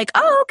it. We like,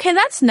 oh, okay,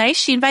 that's nice.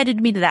 She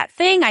invited me to that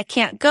thing. I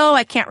can't go.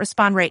 I can't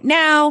respond right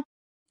now.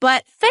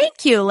 But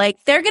thank you.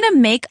 Like, they're going to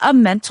make a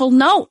mental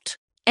note.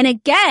 And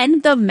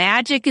again, the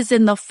magic is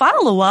in the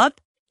follow-up.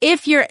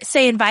 If you're,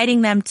 say,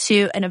 inviting them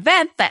to an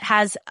event that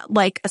has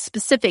like a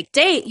specific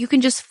date, you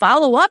can just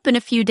follow up in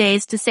a few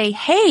days to say,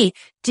 hey,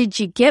 did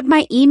you get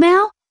my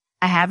email?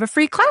 I have a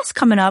free class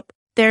coming up.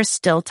 There's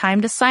still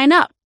time to sign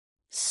up.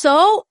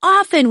 So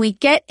often we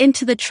get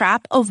into the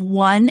trap of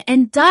one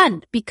and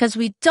done because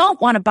we don't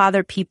want to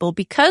bother people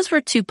because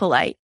we're too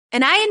polite.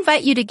 And I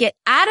invite you to get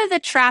out of the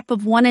trap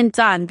of one and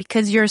done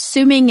because you're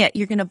assuming that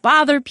you're going to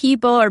bother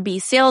people or be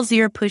salesy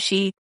or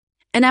pushy.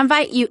 And I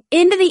invite you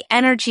into the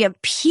energy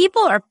of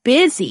people are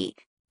busy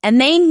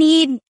and they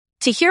need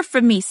to hear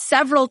from me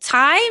several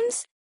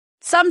times,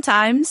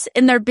 sometimes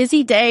in their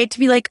busy day, to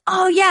be like,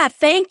 oh yeah,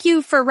 thank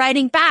you for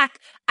writing back.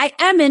 I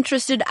am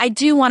interested. I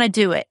do want to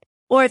do it.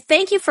 Or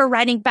thank you for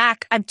writing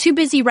back. I'm too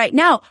busy right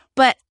now,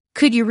 but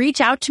could you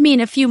reach out to me in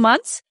a few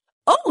months?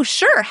 Oh,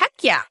 sure. Heck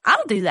yeah.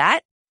 I'll do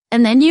that.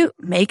 And then you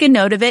make a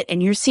note of it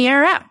in your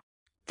CRM.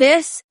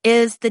 This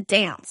is the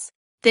dance.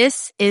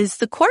 This is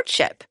the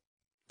courtship.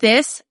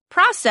 This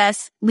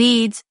process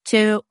leads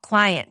to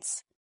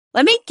clients.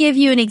 Let me give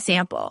you an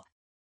example.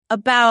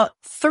 About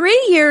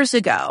 3 years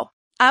ago,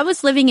 I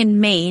was living in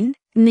Maine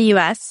in the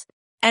US,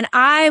 and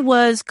I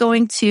was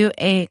going to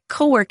a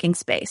co-working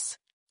space.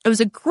 It was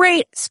a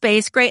great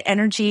space, great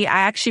energy.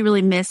 I actually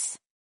really miss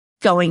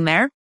going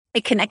there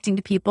and connecting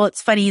to people.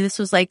 It's funny. This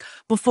was like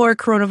before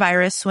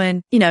coronavirus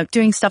when,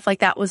 doing stuff like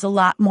that was a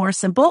lot more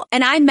simple.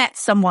 And I met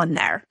someone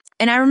there.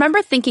 And I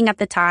remember thinking at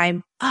the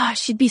time,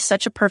 she'd be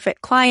such a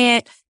perfect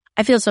client.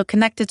 I feel so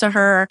connected to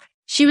her.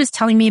 She was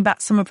telling me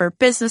about some of her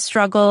business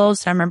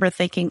struggles. And I remember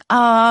thinking,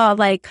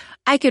 I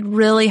could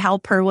really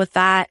help her with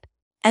that.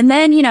 And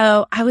then,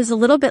 I was a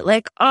little bit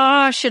like,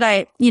 should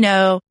I,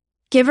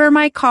 give her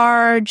my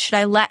card? Should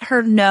I let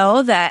her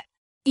know that,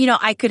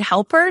 I could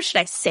help her? Should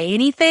I say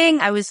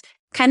anything? I was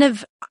kind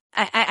of,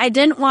 I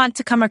didn't want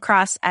to come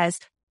across as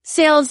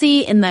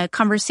salesy in the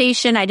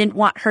conversation. I didn't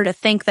want her to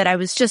think that I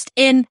was just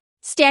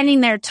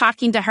standing there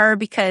talking to her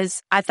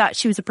because I thought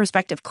she was a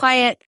prospective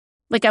client.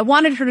 Like, I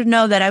wanted her to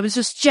know that I was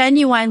just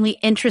genuinely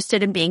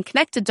interested in being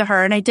connected to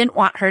her, and I didn't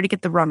want her to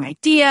get the wrong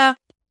idea.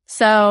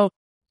 So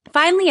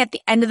finally, at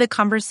the end of the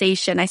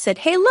conversation, I said,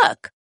 hey,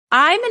 look,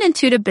 I'm an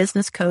intuitive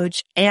business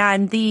coach,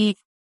 and the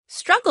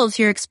struggles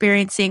you're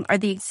experiencing are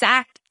the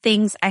exact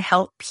things I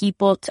help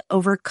people to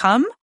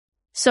overcome.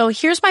 So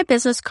here's my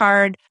business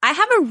card. I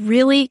have a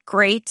really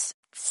great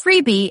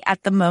freebie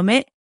at the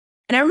moment.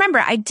 And I remember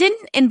I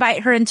didn't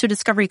invite her into a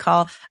discovery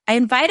call. I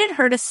invited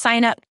her to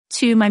sign up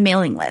to my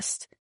mailing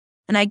list.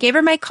 And I gave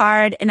her my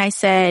card and I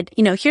said,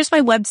 here's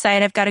my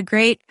website. I've got a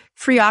great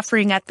free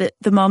offering at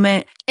the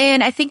moment,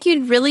 and I think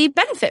you'd really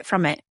benefit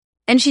from it.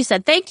 And she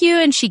said, thank you.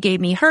 And she gave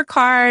me her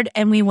card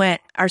and we went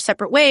our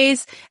separate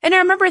ways. And I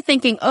remember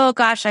thinking, oh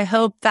gosh, I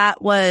hope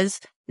that was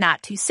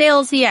not too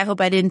salesy. I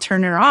hope I didn't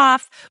turn her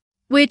off,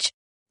 which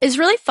is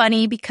really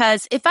funny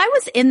because if I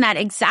was in that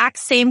exact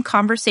same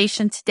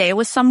conversation today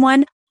with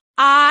someone,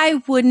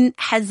 I wouldn't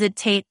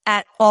hesitate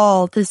at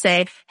all to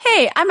say,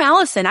 hey, I'm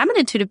Allison. I'm an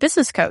intuitive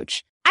business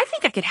coach. I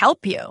think I could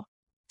help you.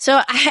 So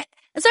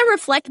as I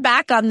reflect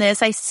back on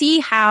this, I see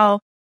how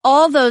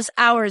all those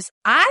hours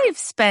I've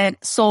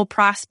spent soul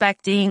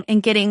prospecting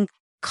and getting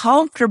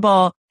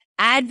comfortable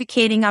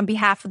advocating on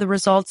behalf of the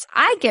results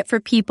I get for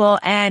people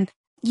and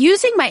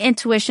using my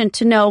intuition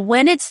to know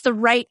when it's the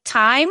right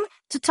time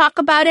to talk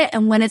about it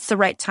and when it's the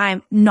right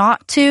time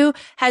not to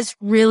has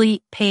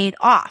really paid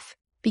off,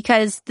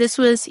 because this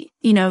was,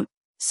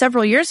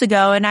 several years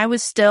ago and I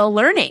was still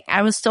learning.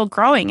 I was still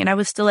growing and I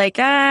was still like,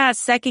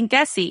 second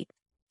guessy.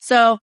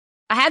 So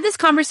I had this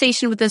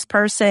conversation with this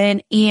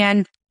person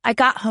and I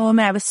got home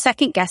and I was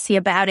second guessy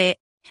about it.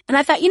 And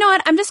I thought, you know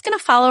what? I'm just going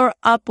to follow her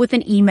up with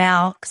an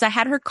email because I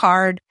had her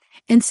card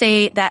and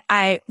say that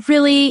I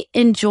really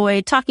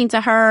enjoyed talking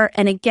to her.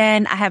 And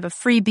again, I have a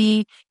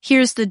freebie.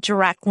 Here's the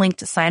direct link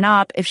to sign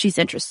up if she's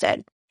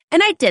interested.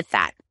 And I did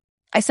that.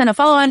 I sent a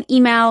follow-on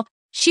email.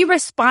 She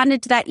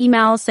responded to that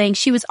email saying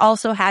she was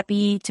also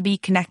happy to be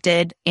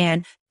connected.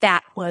 And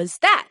that was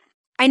that.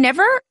 I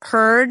never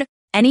heard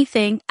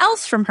anything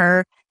else from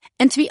her.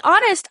 And to be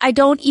honest, at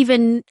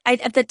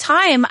the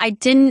time, I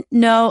didn't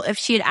know if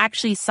she had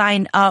actually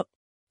signed up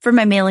for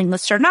my mailing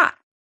list or not.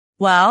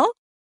 Well,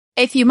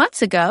 a few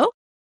months ago,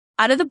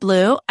 out of the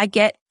blue, I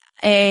get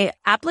a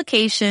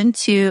application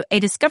to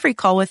a discovery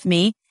call with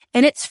me,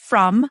 and it's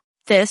from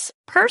this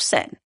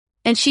person.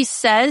 And she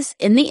says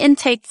in the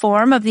intake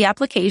form of the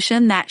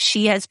application that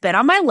she has been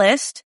on my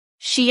list.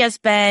 She has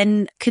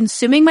been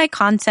consuming my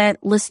content,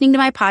 listening to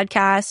my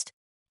podcast,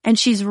 and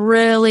she's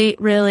really,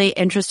 really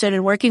interested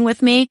in working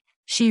with me.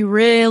 She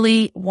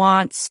really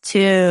wants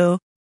to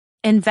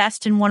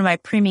invest in one of my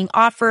premium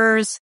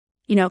offers.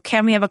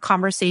 Can we have a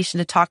conversation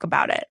to talk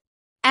about it?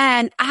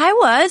 And I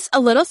was a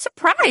little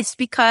surprised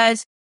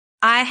because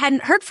I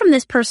hadn't heard from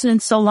this person in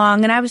so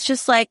long. And I was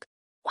just like,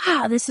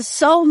 wow, this is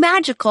so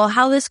magical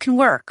how this can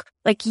work.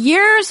 Like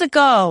years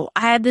ago,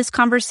 I had this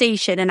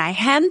conversation and I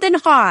hemmed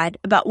and hawed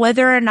about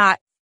whether or not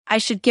I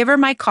should give her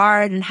my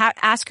card and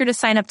ask her to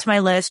sign up to my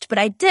list, but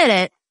I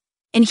didn't.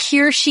 And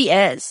here she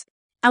is.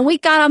 And we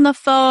got on the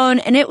phone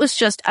and it was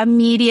just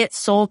immediate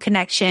soul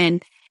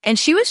connection. And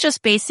she was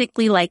just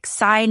basically like,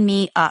 sign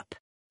me up.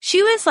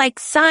 She was like,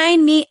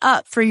 sign me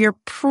up for your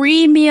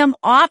premium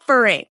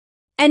offering.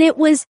 And it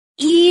was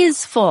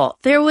easeful.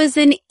 There was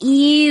an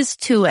ease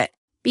to it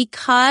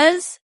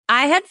because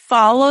I had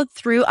followed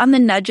through on the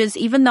nudges,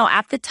 even though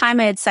at the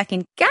time I had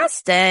second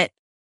guessed it,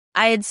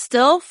 I had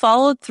still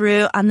followed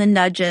through on the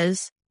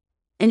nudges.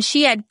 And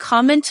she had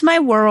come into my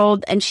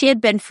world and she had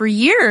been for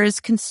years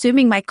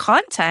consuming my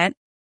content,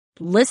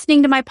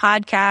 listening to my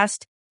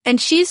podcast.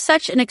 And she's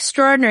such an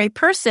extraordinary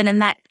person.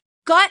 And that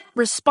gut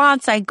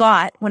response I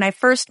got when I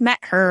first met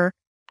her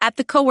at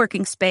the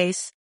co-working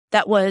space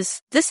that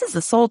was, this is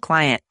a soul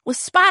client, was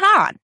spot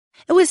on.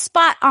 It was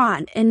spot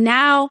on. And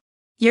now,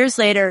 years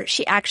later,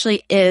 she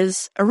actually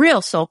is a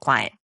real soul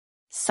client,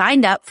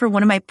 signed up for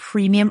one of my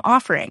premium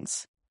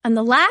offerings. And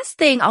the last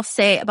thing I'll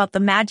say about the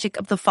magic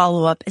of the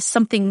follow-up is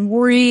something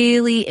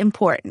really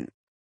important.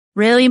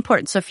 Really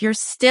important. So if you're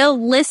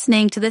still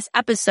listening to this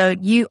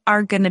episode, you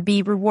are going to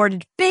be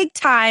rewarded big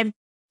time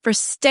for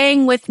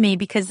staying with me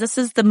because this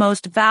is the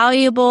most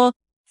valuable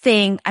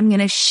thing I'm going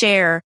to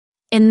share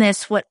in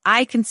this, what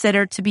I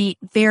consider to be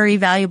very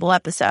valuable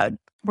episode.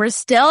 We're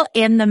still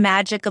in the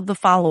magic of the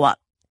follow-up.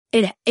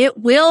 It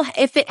will,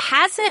 if it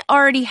hasn't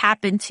already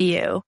happened to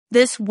you,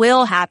 this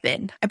will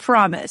happen. I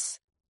promise.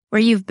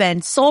 Where you've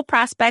been soul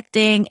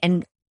prospecting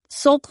and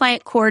soul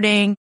client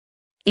courting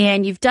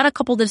and you've done a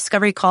couple of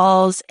discovery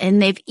calls and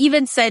they've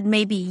even said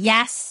maybe,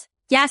 yes,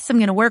 I'm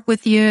going to work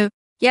with you.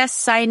 Yes,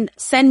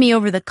 send me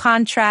over the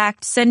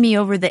contract, send me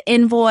over the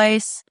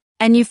invoice.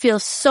 And you feel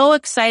so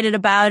excited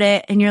about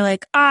it. And you're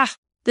like,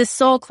 this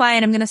soul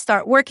client, I'm going to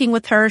start working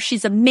with her.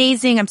 She's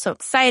amazing. I'm so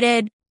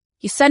excited.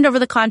 You send over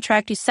the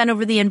contract, you send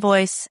over the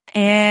invoice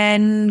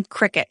and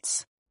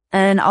crickets.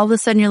 And all of a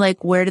sudden you're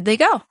like, where did they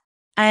go?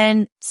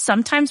 And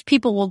sometimes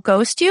people will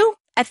ghost you.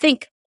 I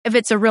think if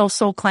it's a real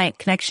soul client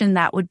connection,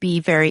 that would be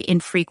very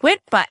infrequent.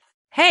 But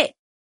hey,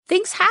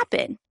 things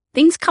happen.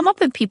 Things come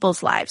up in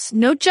people's lives.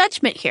 No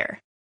judgment here.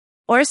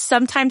 Or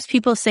sometimes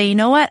people say, you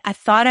know what? I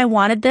thought I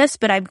wanted this,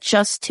 but I'm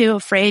just too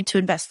afraid to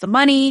invest the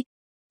money.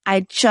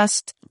 I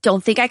just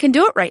don't think I can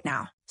do it right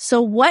now.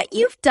 So what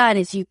you've done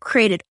is you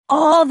created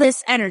all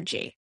this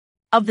energy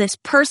of this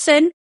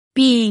person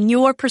being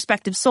your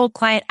prospective soul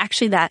client.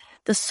 Actually, that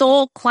the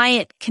soul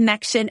client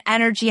connection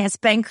energy has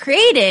been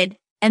created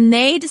and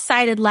they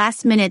decided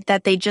last minute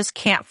that they just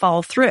can't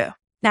follow through.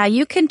 Now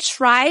you can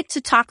try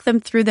to talk them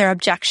through their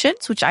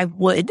objections, which I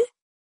would.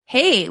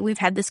 Hey, we've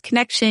had this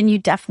connection. You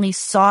definitely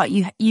saw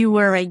you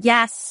were a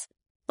yes.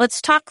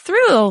 Let's talk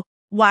through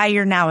why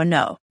you're now a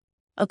no.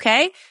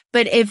 Okay.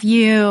 But if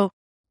you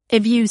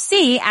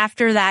see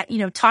after that,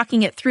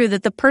 talking it through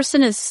that the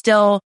person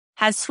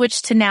has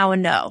switched to now a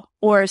no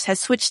or has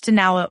switched to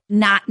now a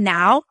not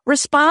now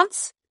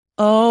response.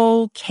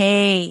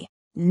 Okay.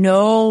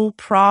 No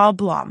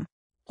problem.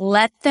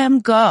 Let them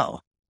go.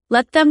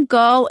 Let them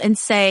go and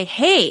say,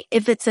 hey,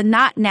 if it's a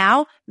not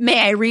now,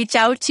 may I reach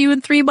out to you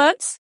in 3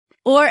 months?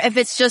 Or if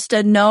it's just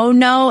a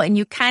no and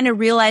you kind of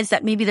realize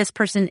that maybe this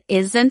person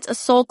isn't a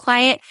soul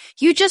client,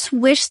 you just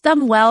wish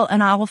them well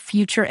in all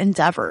future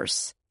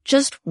endeavors.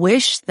 Just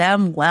wish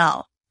them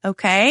well.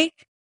 Okay.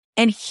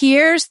 And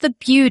here's the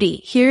beauty.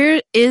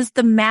 Here is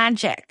the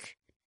magic.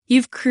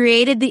 You've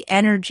created the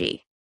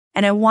energy,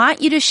 and I want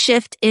you to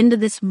shift into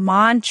this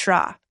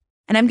mantra.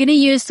 And I'm going to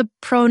use the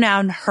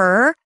pronoun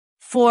her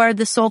for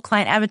the soul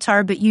client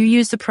avatar, but you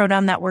use the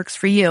pronoun that works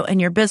for you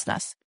and your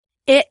business.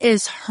 It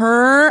is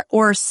her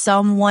or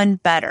someone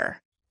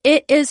better.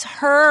 It is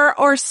her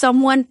or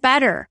someone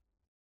better.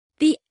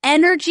 The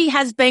energy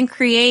has been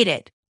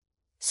created.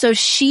 So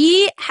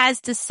she has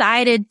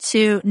decided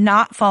to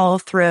not follow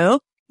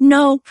through.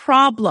 No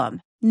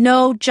problem.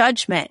 No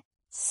judgment.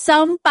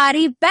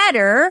 Somebody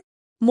better,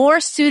 more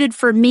suited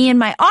for me and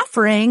my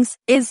offerings,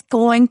 is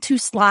going to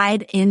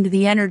slide into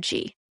the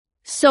energy.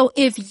 So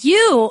if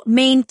you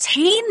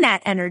maintain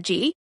that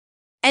energy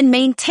and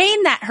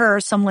maintain that her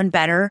or someone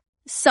better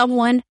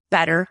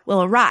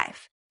will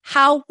arrive.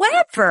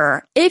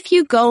 However, if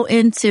you go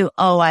into,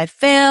 oh, I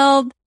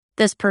failed,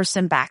 this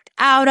person backed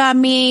out on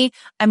me,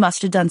 I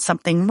must have done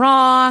something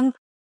wrong,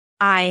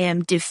 I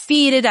am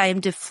defeated, I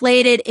am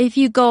deflated. If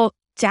you go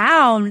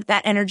down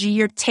that energy,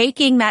 you're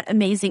taking that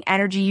amazing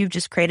energy you've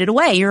just created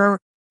away. You're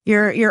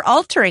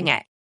altering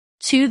it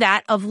to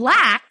that of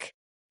lack,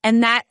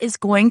 and that is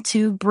going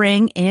to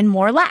bring in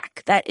more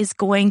lack. That is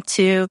going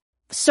to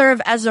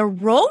serve as a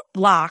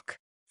roadblock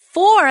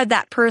for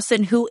that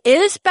person who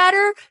is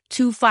better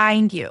to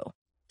find you.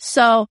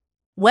 So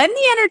when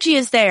the energy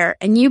is there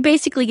and you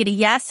basically get a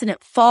yes and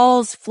it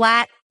falls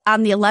flat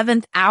on the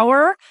 11th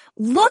hour,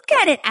 look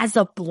at it as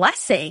a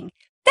blessing.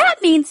 That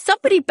means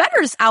somebody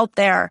better is out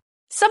there.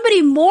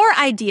 Somebody more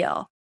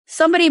ideal,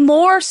 somebody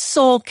more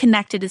soul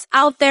connected is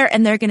out there,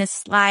 and they're going to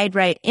slide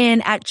right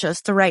in at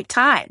just the right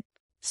time.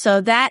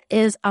 So that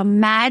is a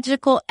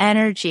magical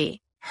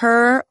energy,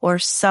 her or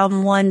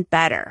someone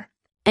better.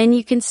 And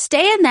you can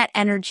stay in that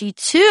energy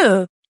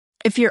too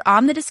if you're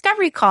on the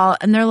discovery call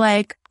and they're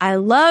like, I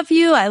love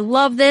you, I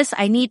love this,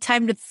 I need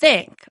time to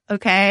think,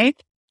 okay?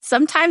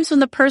 Sometimes when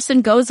the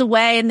person goes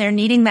away and they're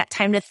needing that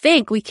time to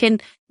think, we can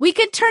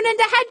turn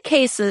into head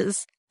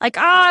cases. Like,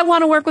 oh, I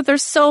want to work with her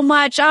so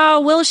much. Oh,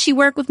 will she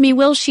work with me?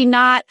 Will she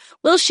not?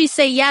 Will she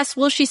say yes?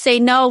 Will she say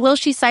no? Will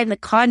she sign the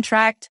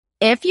contract?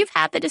 If you've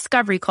had the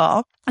discovery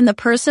call and the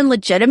person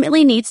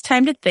legitimately needs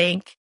time to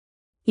think,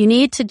 you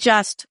need to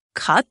just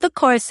cut the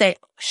cord, say,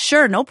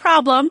 sure, no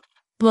problem.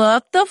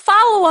 Book the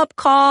follow-up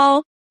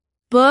call.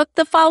 Book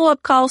the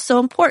follow-up call. So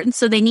important.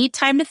 So they need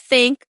time to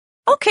think.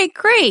 Okay,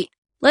 great.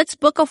 Let's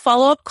book a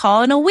follow-up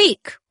call in a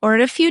week or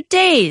in a few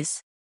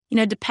days,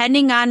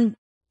 depending on,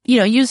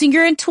 using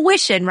your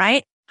intuition,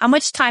 right? How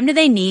much time do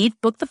they need?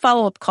 Book the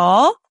follow-up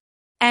call.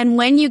 And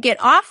when you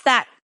get off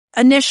that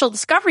initial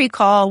discovery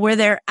call where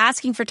they're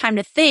asking for time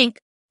to think,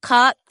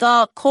 cut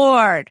the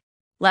cord.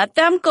 Let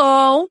them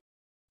go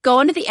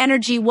into the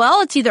energy.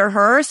 Well, it's either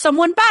her or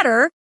someone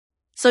better.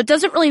 So it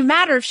doesn't really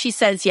matter if she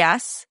says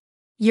yes.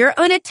 You're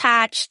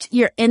unattached.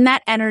 You're in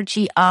that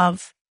energy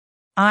of,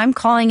 I'm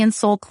calling in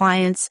soul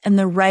clients, and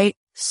the right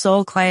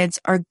soul clients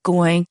are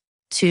going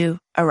to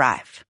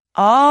arrive.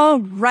 All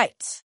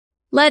right.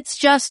 Let's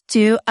just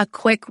do a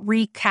quick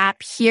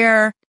recap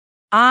here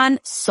on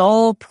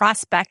soul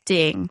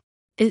prospecting.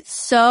 It's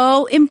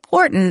so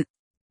important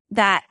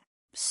that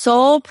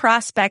soul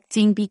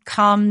prospecting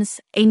becomes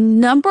a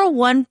number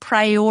one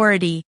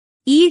priority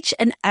each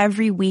and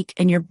every week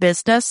in your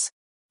business,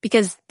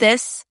 because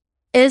this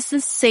is the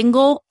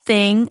single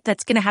thing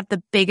that's going to have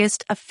the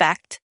biggest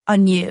effect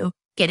on you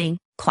getting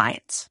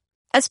clients.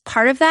 As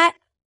part of that,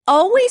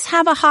 always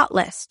have a hot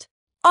list.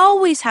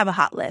 Always have a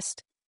hot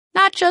list.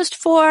 Not just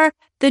for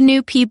the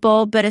new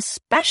people, but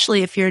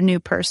especially if you're a new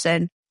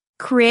person.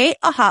 Create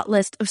a hot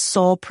list of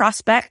soul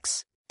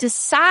prospects.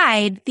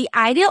 Decide the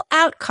ideal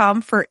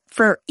outcome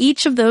for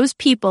each of those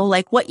people,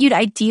 like what you'd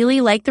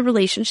ideally like the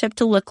relationship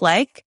to look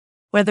like,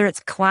 whether it's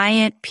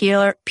client,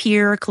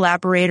 peer,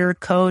 collaborator,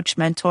 coach,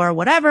 mentor,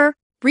 whatever.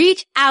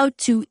 Reach out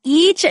to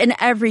each and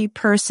every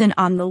person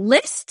on the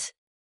list,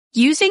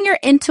 using your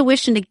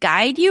intuition to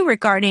guide you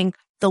regarding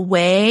the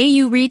way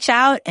you reach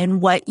out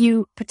and what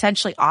you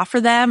potentially offer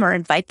them or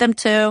invite them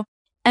to.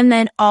 And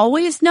then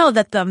always know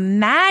that the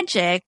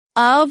magic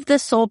of the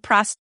soul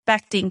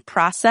prospecting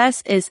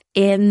process is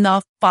in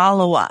the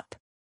follow-up.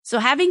 So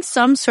having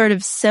some sort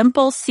of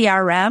simple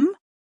CRM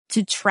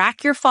to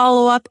track your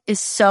follow-up is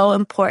so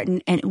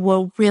important, and it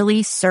will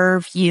really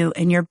serve you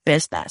in your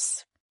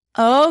business.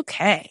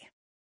 Okay.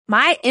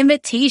 My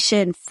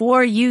invitation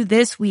for you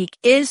this week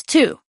is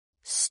to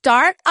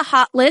start a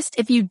hot list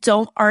if you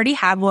don't already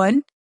have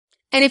one.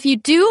 And if you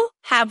do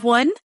have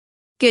one,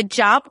 good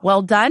job.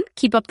 Well done.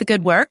 Keep up the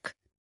good work.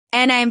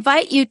 And I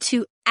invite you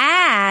to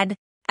add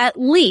at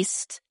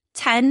least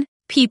 10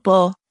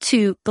 people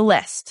to the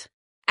list.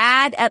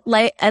 Add at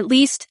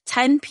least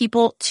 10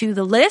 people to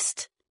the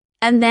list.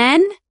 And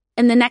then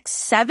in the next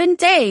 7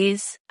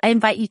 days, I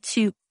invite you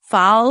to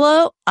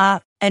follow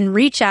up and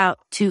reach out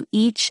to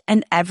each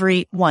and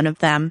every one of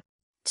them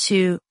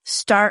to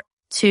start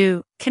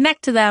to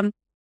connect to them,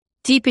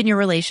 deepen your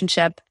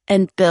relationship,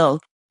 and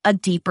build a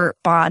deeper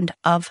bond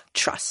of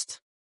trust.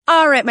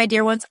 All right, my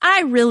dear ones,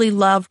 I really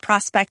love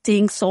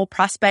prospecting, soul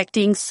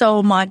prospecting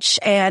so much.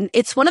 And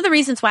it's one of the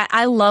reasons why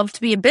I love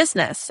to be in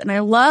business. And I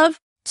love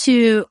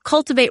to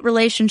cultivate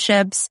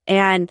relationships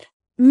and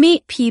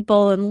meet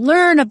people and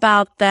learn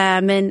about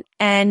them.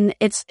 And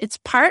it's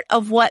part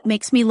of what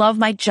makes me love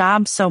my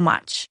job so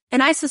much.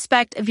 And I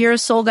suspect if you're a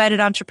soul guided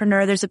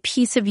entrepreneur, there's a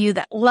piece of you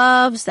that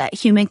loves that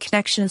human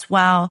connection as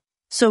well.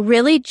 So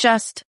really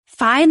just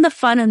find the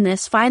fun in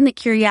this, find the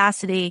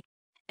curiosity,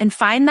 and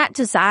find that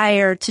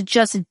desire to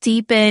just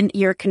deepen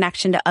your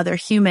connection to other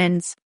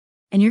humans.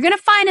 And you're going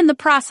to find in the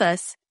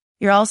process,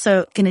 you're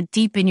also going to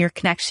deepen your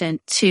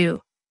connection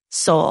to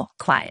soul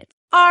clients.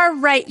 All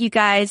right, you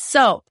guys.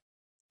 So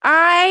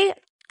I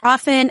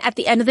often at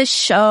the end of the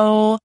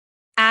show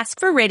ask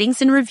for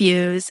ratings and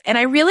reviews, and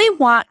I really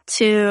want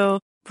to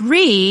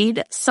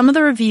read some of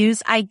the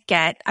reviews I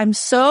get. I'm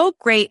so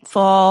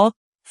grateful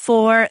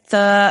for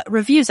the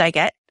reviews I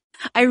get.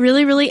 I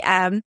really, really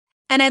am.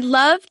 And I'd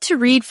love to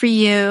read for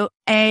you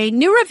a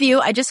new review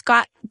I just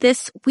got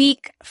this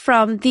week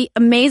from the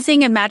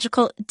amazing and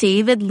magical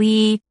David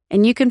Lee.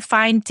 And you can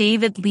find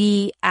David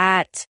Lee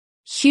at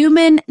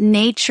Human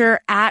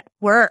Nature at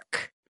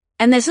Work.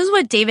 And this is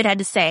what David had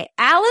to say.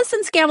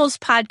 Allison Scammell's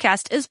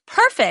podcast is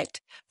perfect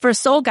for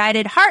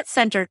soul-guided,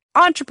 heart-centered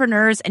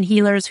entrepreneurs and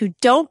healers who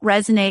don't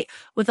resonate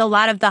with a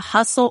lot of the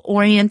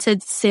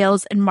hustle-oriented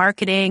sales and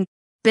marketing,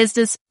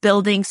 business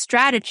building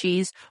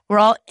strategies we're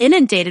all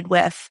inundated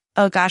with.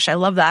 Oh gosh, I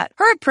love that.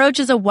 Her approach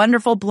is a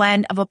wonderful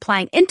blend of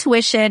applying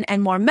intuition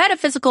and more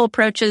metaphysical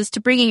approaches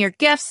to bringing your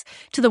gifts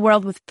to the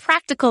world with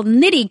practical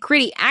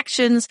nitty-gritty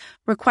actions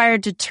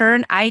required to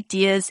turn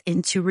ideas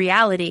into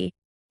reality.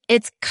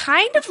 It's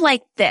kind of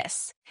like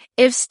this.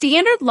 If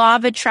standard law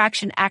of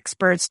attraction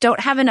experts don't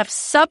have enough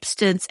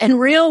substance and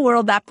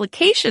real-world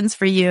applications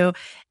for you,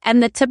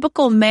 and the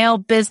typical male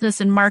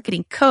business and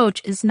marketing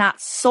coach is not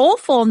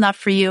soulful enough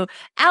for you,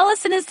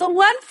 Allison is the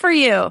one for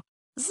you.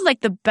 This is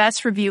like the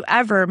best review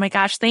ever. My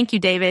gosh, thank you,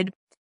 David.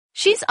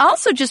 She's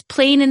also just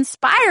plain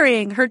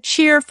inspiring. Her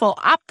cheerful,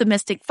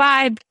 optimistic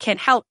vibe can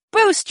help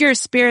boost your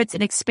spirits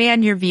and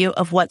expand your view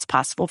of what's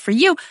possible for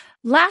you.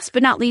 Last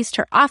but not least,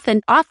 her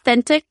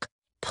authentic,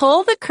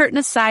 pull the curtain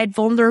aside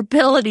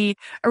vulnerability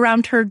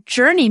around her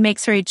journey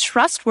makes her a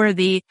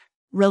trustworthy,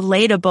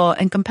 relatable,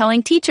 and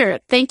compelling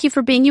teacher. Thank you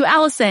for being you,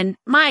 Allison.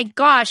 My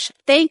gosh,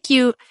 thank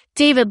you,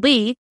 David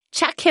Lee.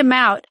 Check him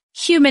out.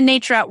 Human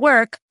Nature at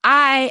Work.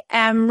 I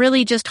am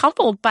really just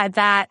humbled by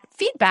that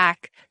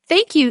feedback.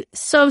 Thank you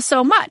so,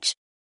 so much.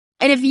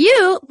 And if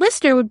you,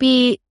 listener, would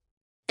be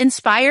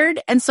inspired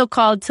and so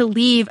called to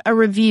leave a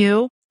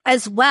review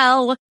as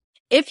well,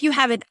 if you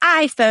have an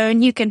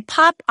iPhone, you can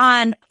pop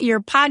on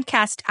your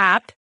podcast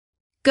app,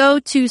 go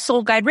to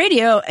Soul Guide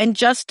Radio and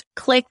just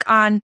click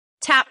on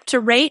tap to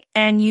rate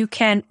and you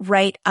can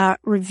write a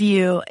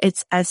review.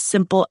 It's as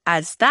simple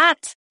as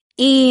that.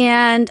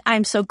 And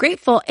I'm so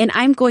grateful, and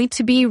I'm going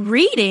to be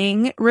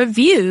reading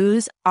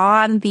reviews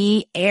on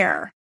the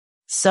air.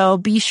 So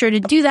be sure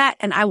to do that,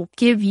 and I will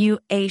give you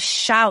a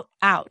shout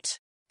out.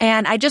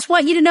 And I just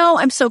want you to know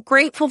I'm so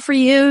grateful for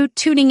you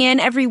tuning in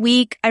every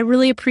week. I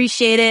really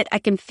appreciate it. I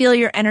can feel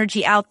your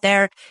energy out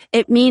there.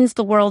 It means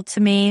the world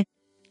to me.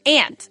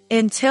 And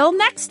until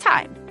next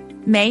time,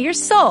 may your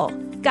soul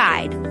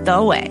guide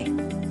the way.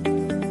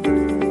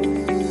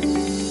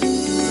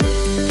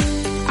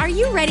 Are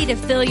you ready to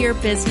fill your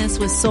business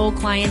with soul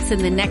clients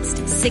in the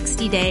next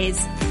 60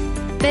 days?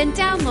 Then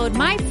download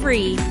my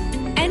free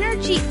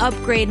energy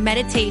upgrade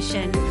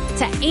meditation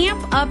to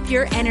amp up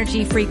your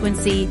energy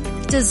frequency,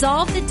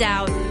 dissolve the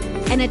doubt,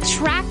 and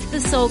attract the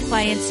soul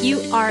clients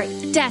you are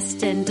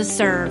destined to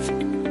serve.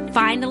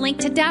 Find a link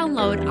to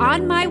download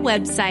on my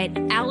website,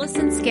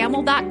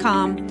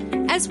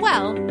 AllisonScammell.com, as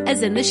well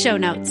as in the show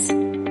notes.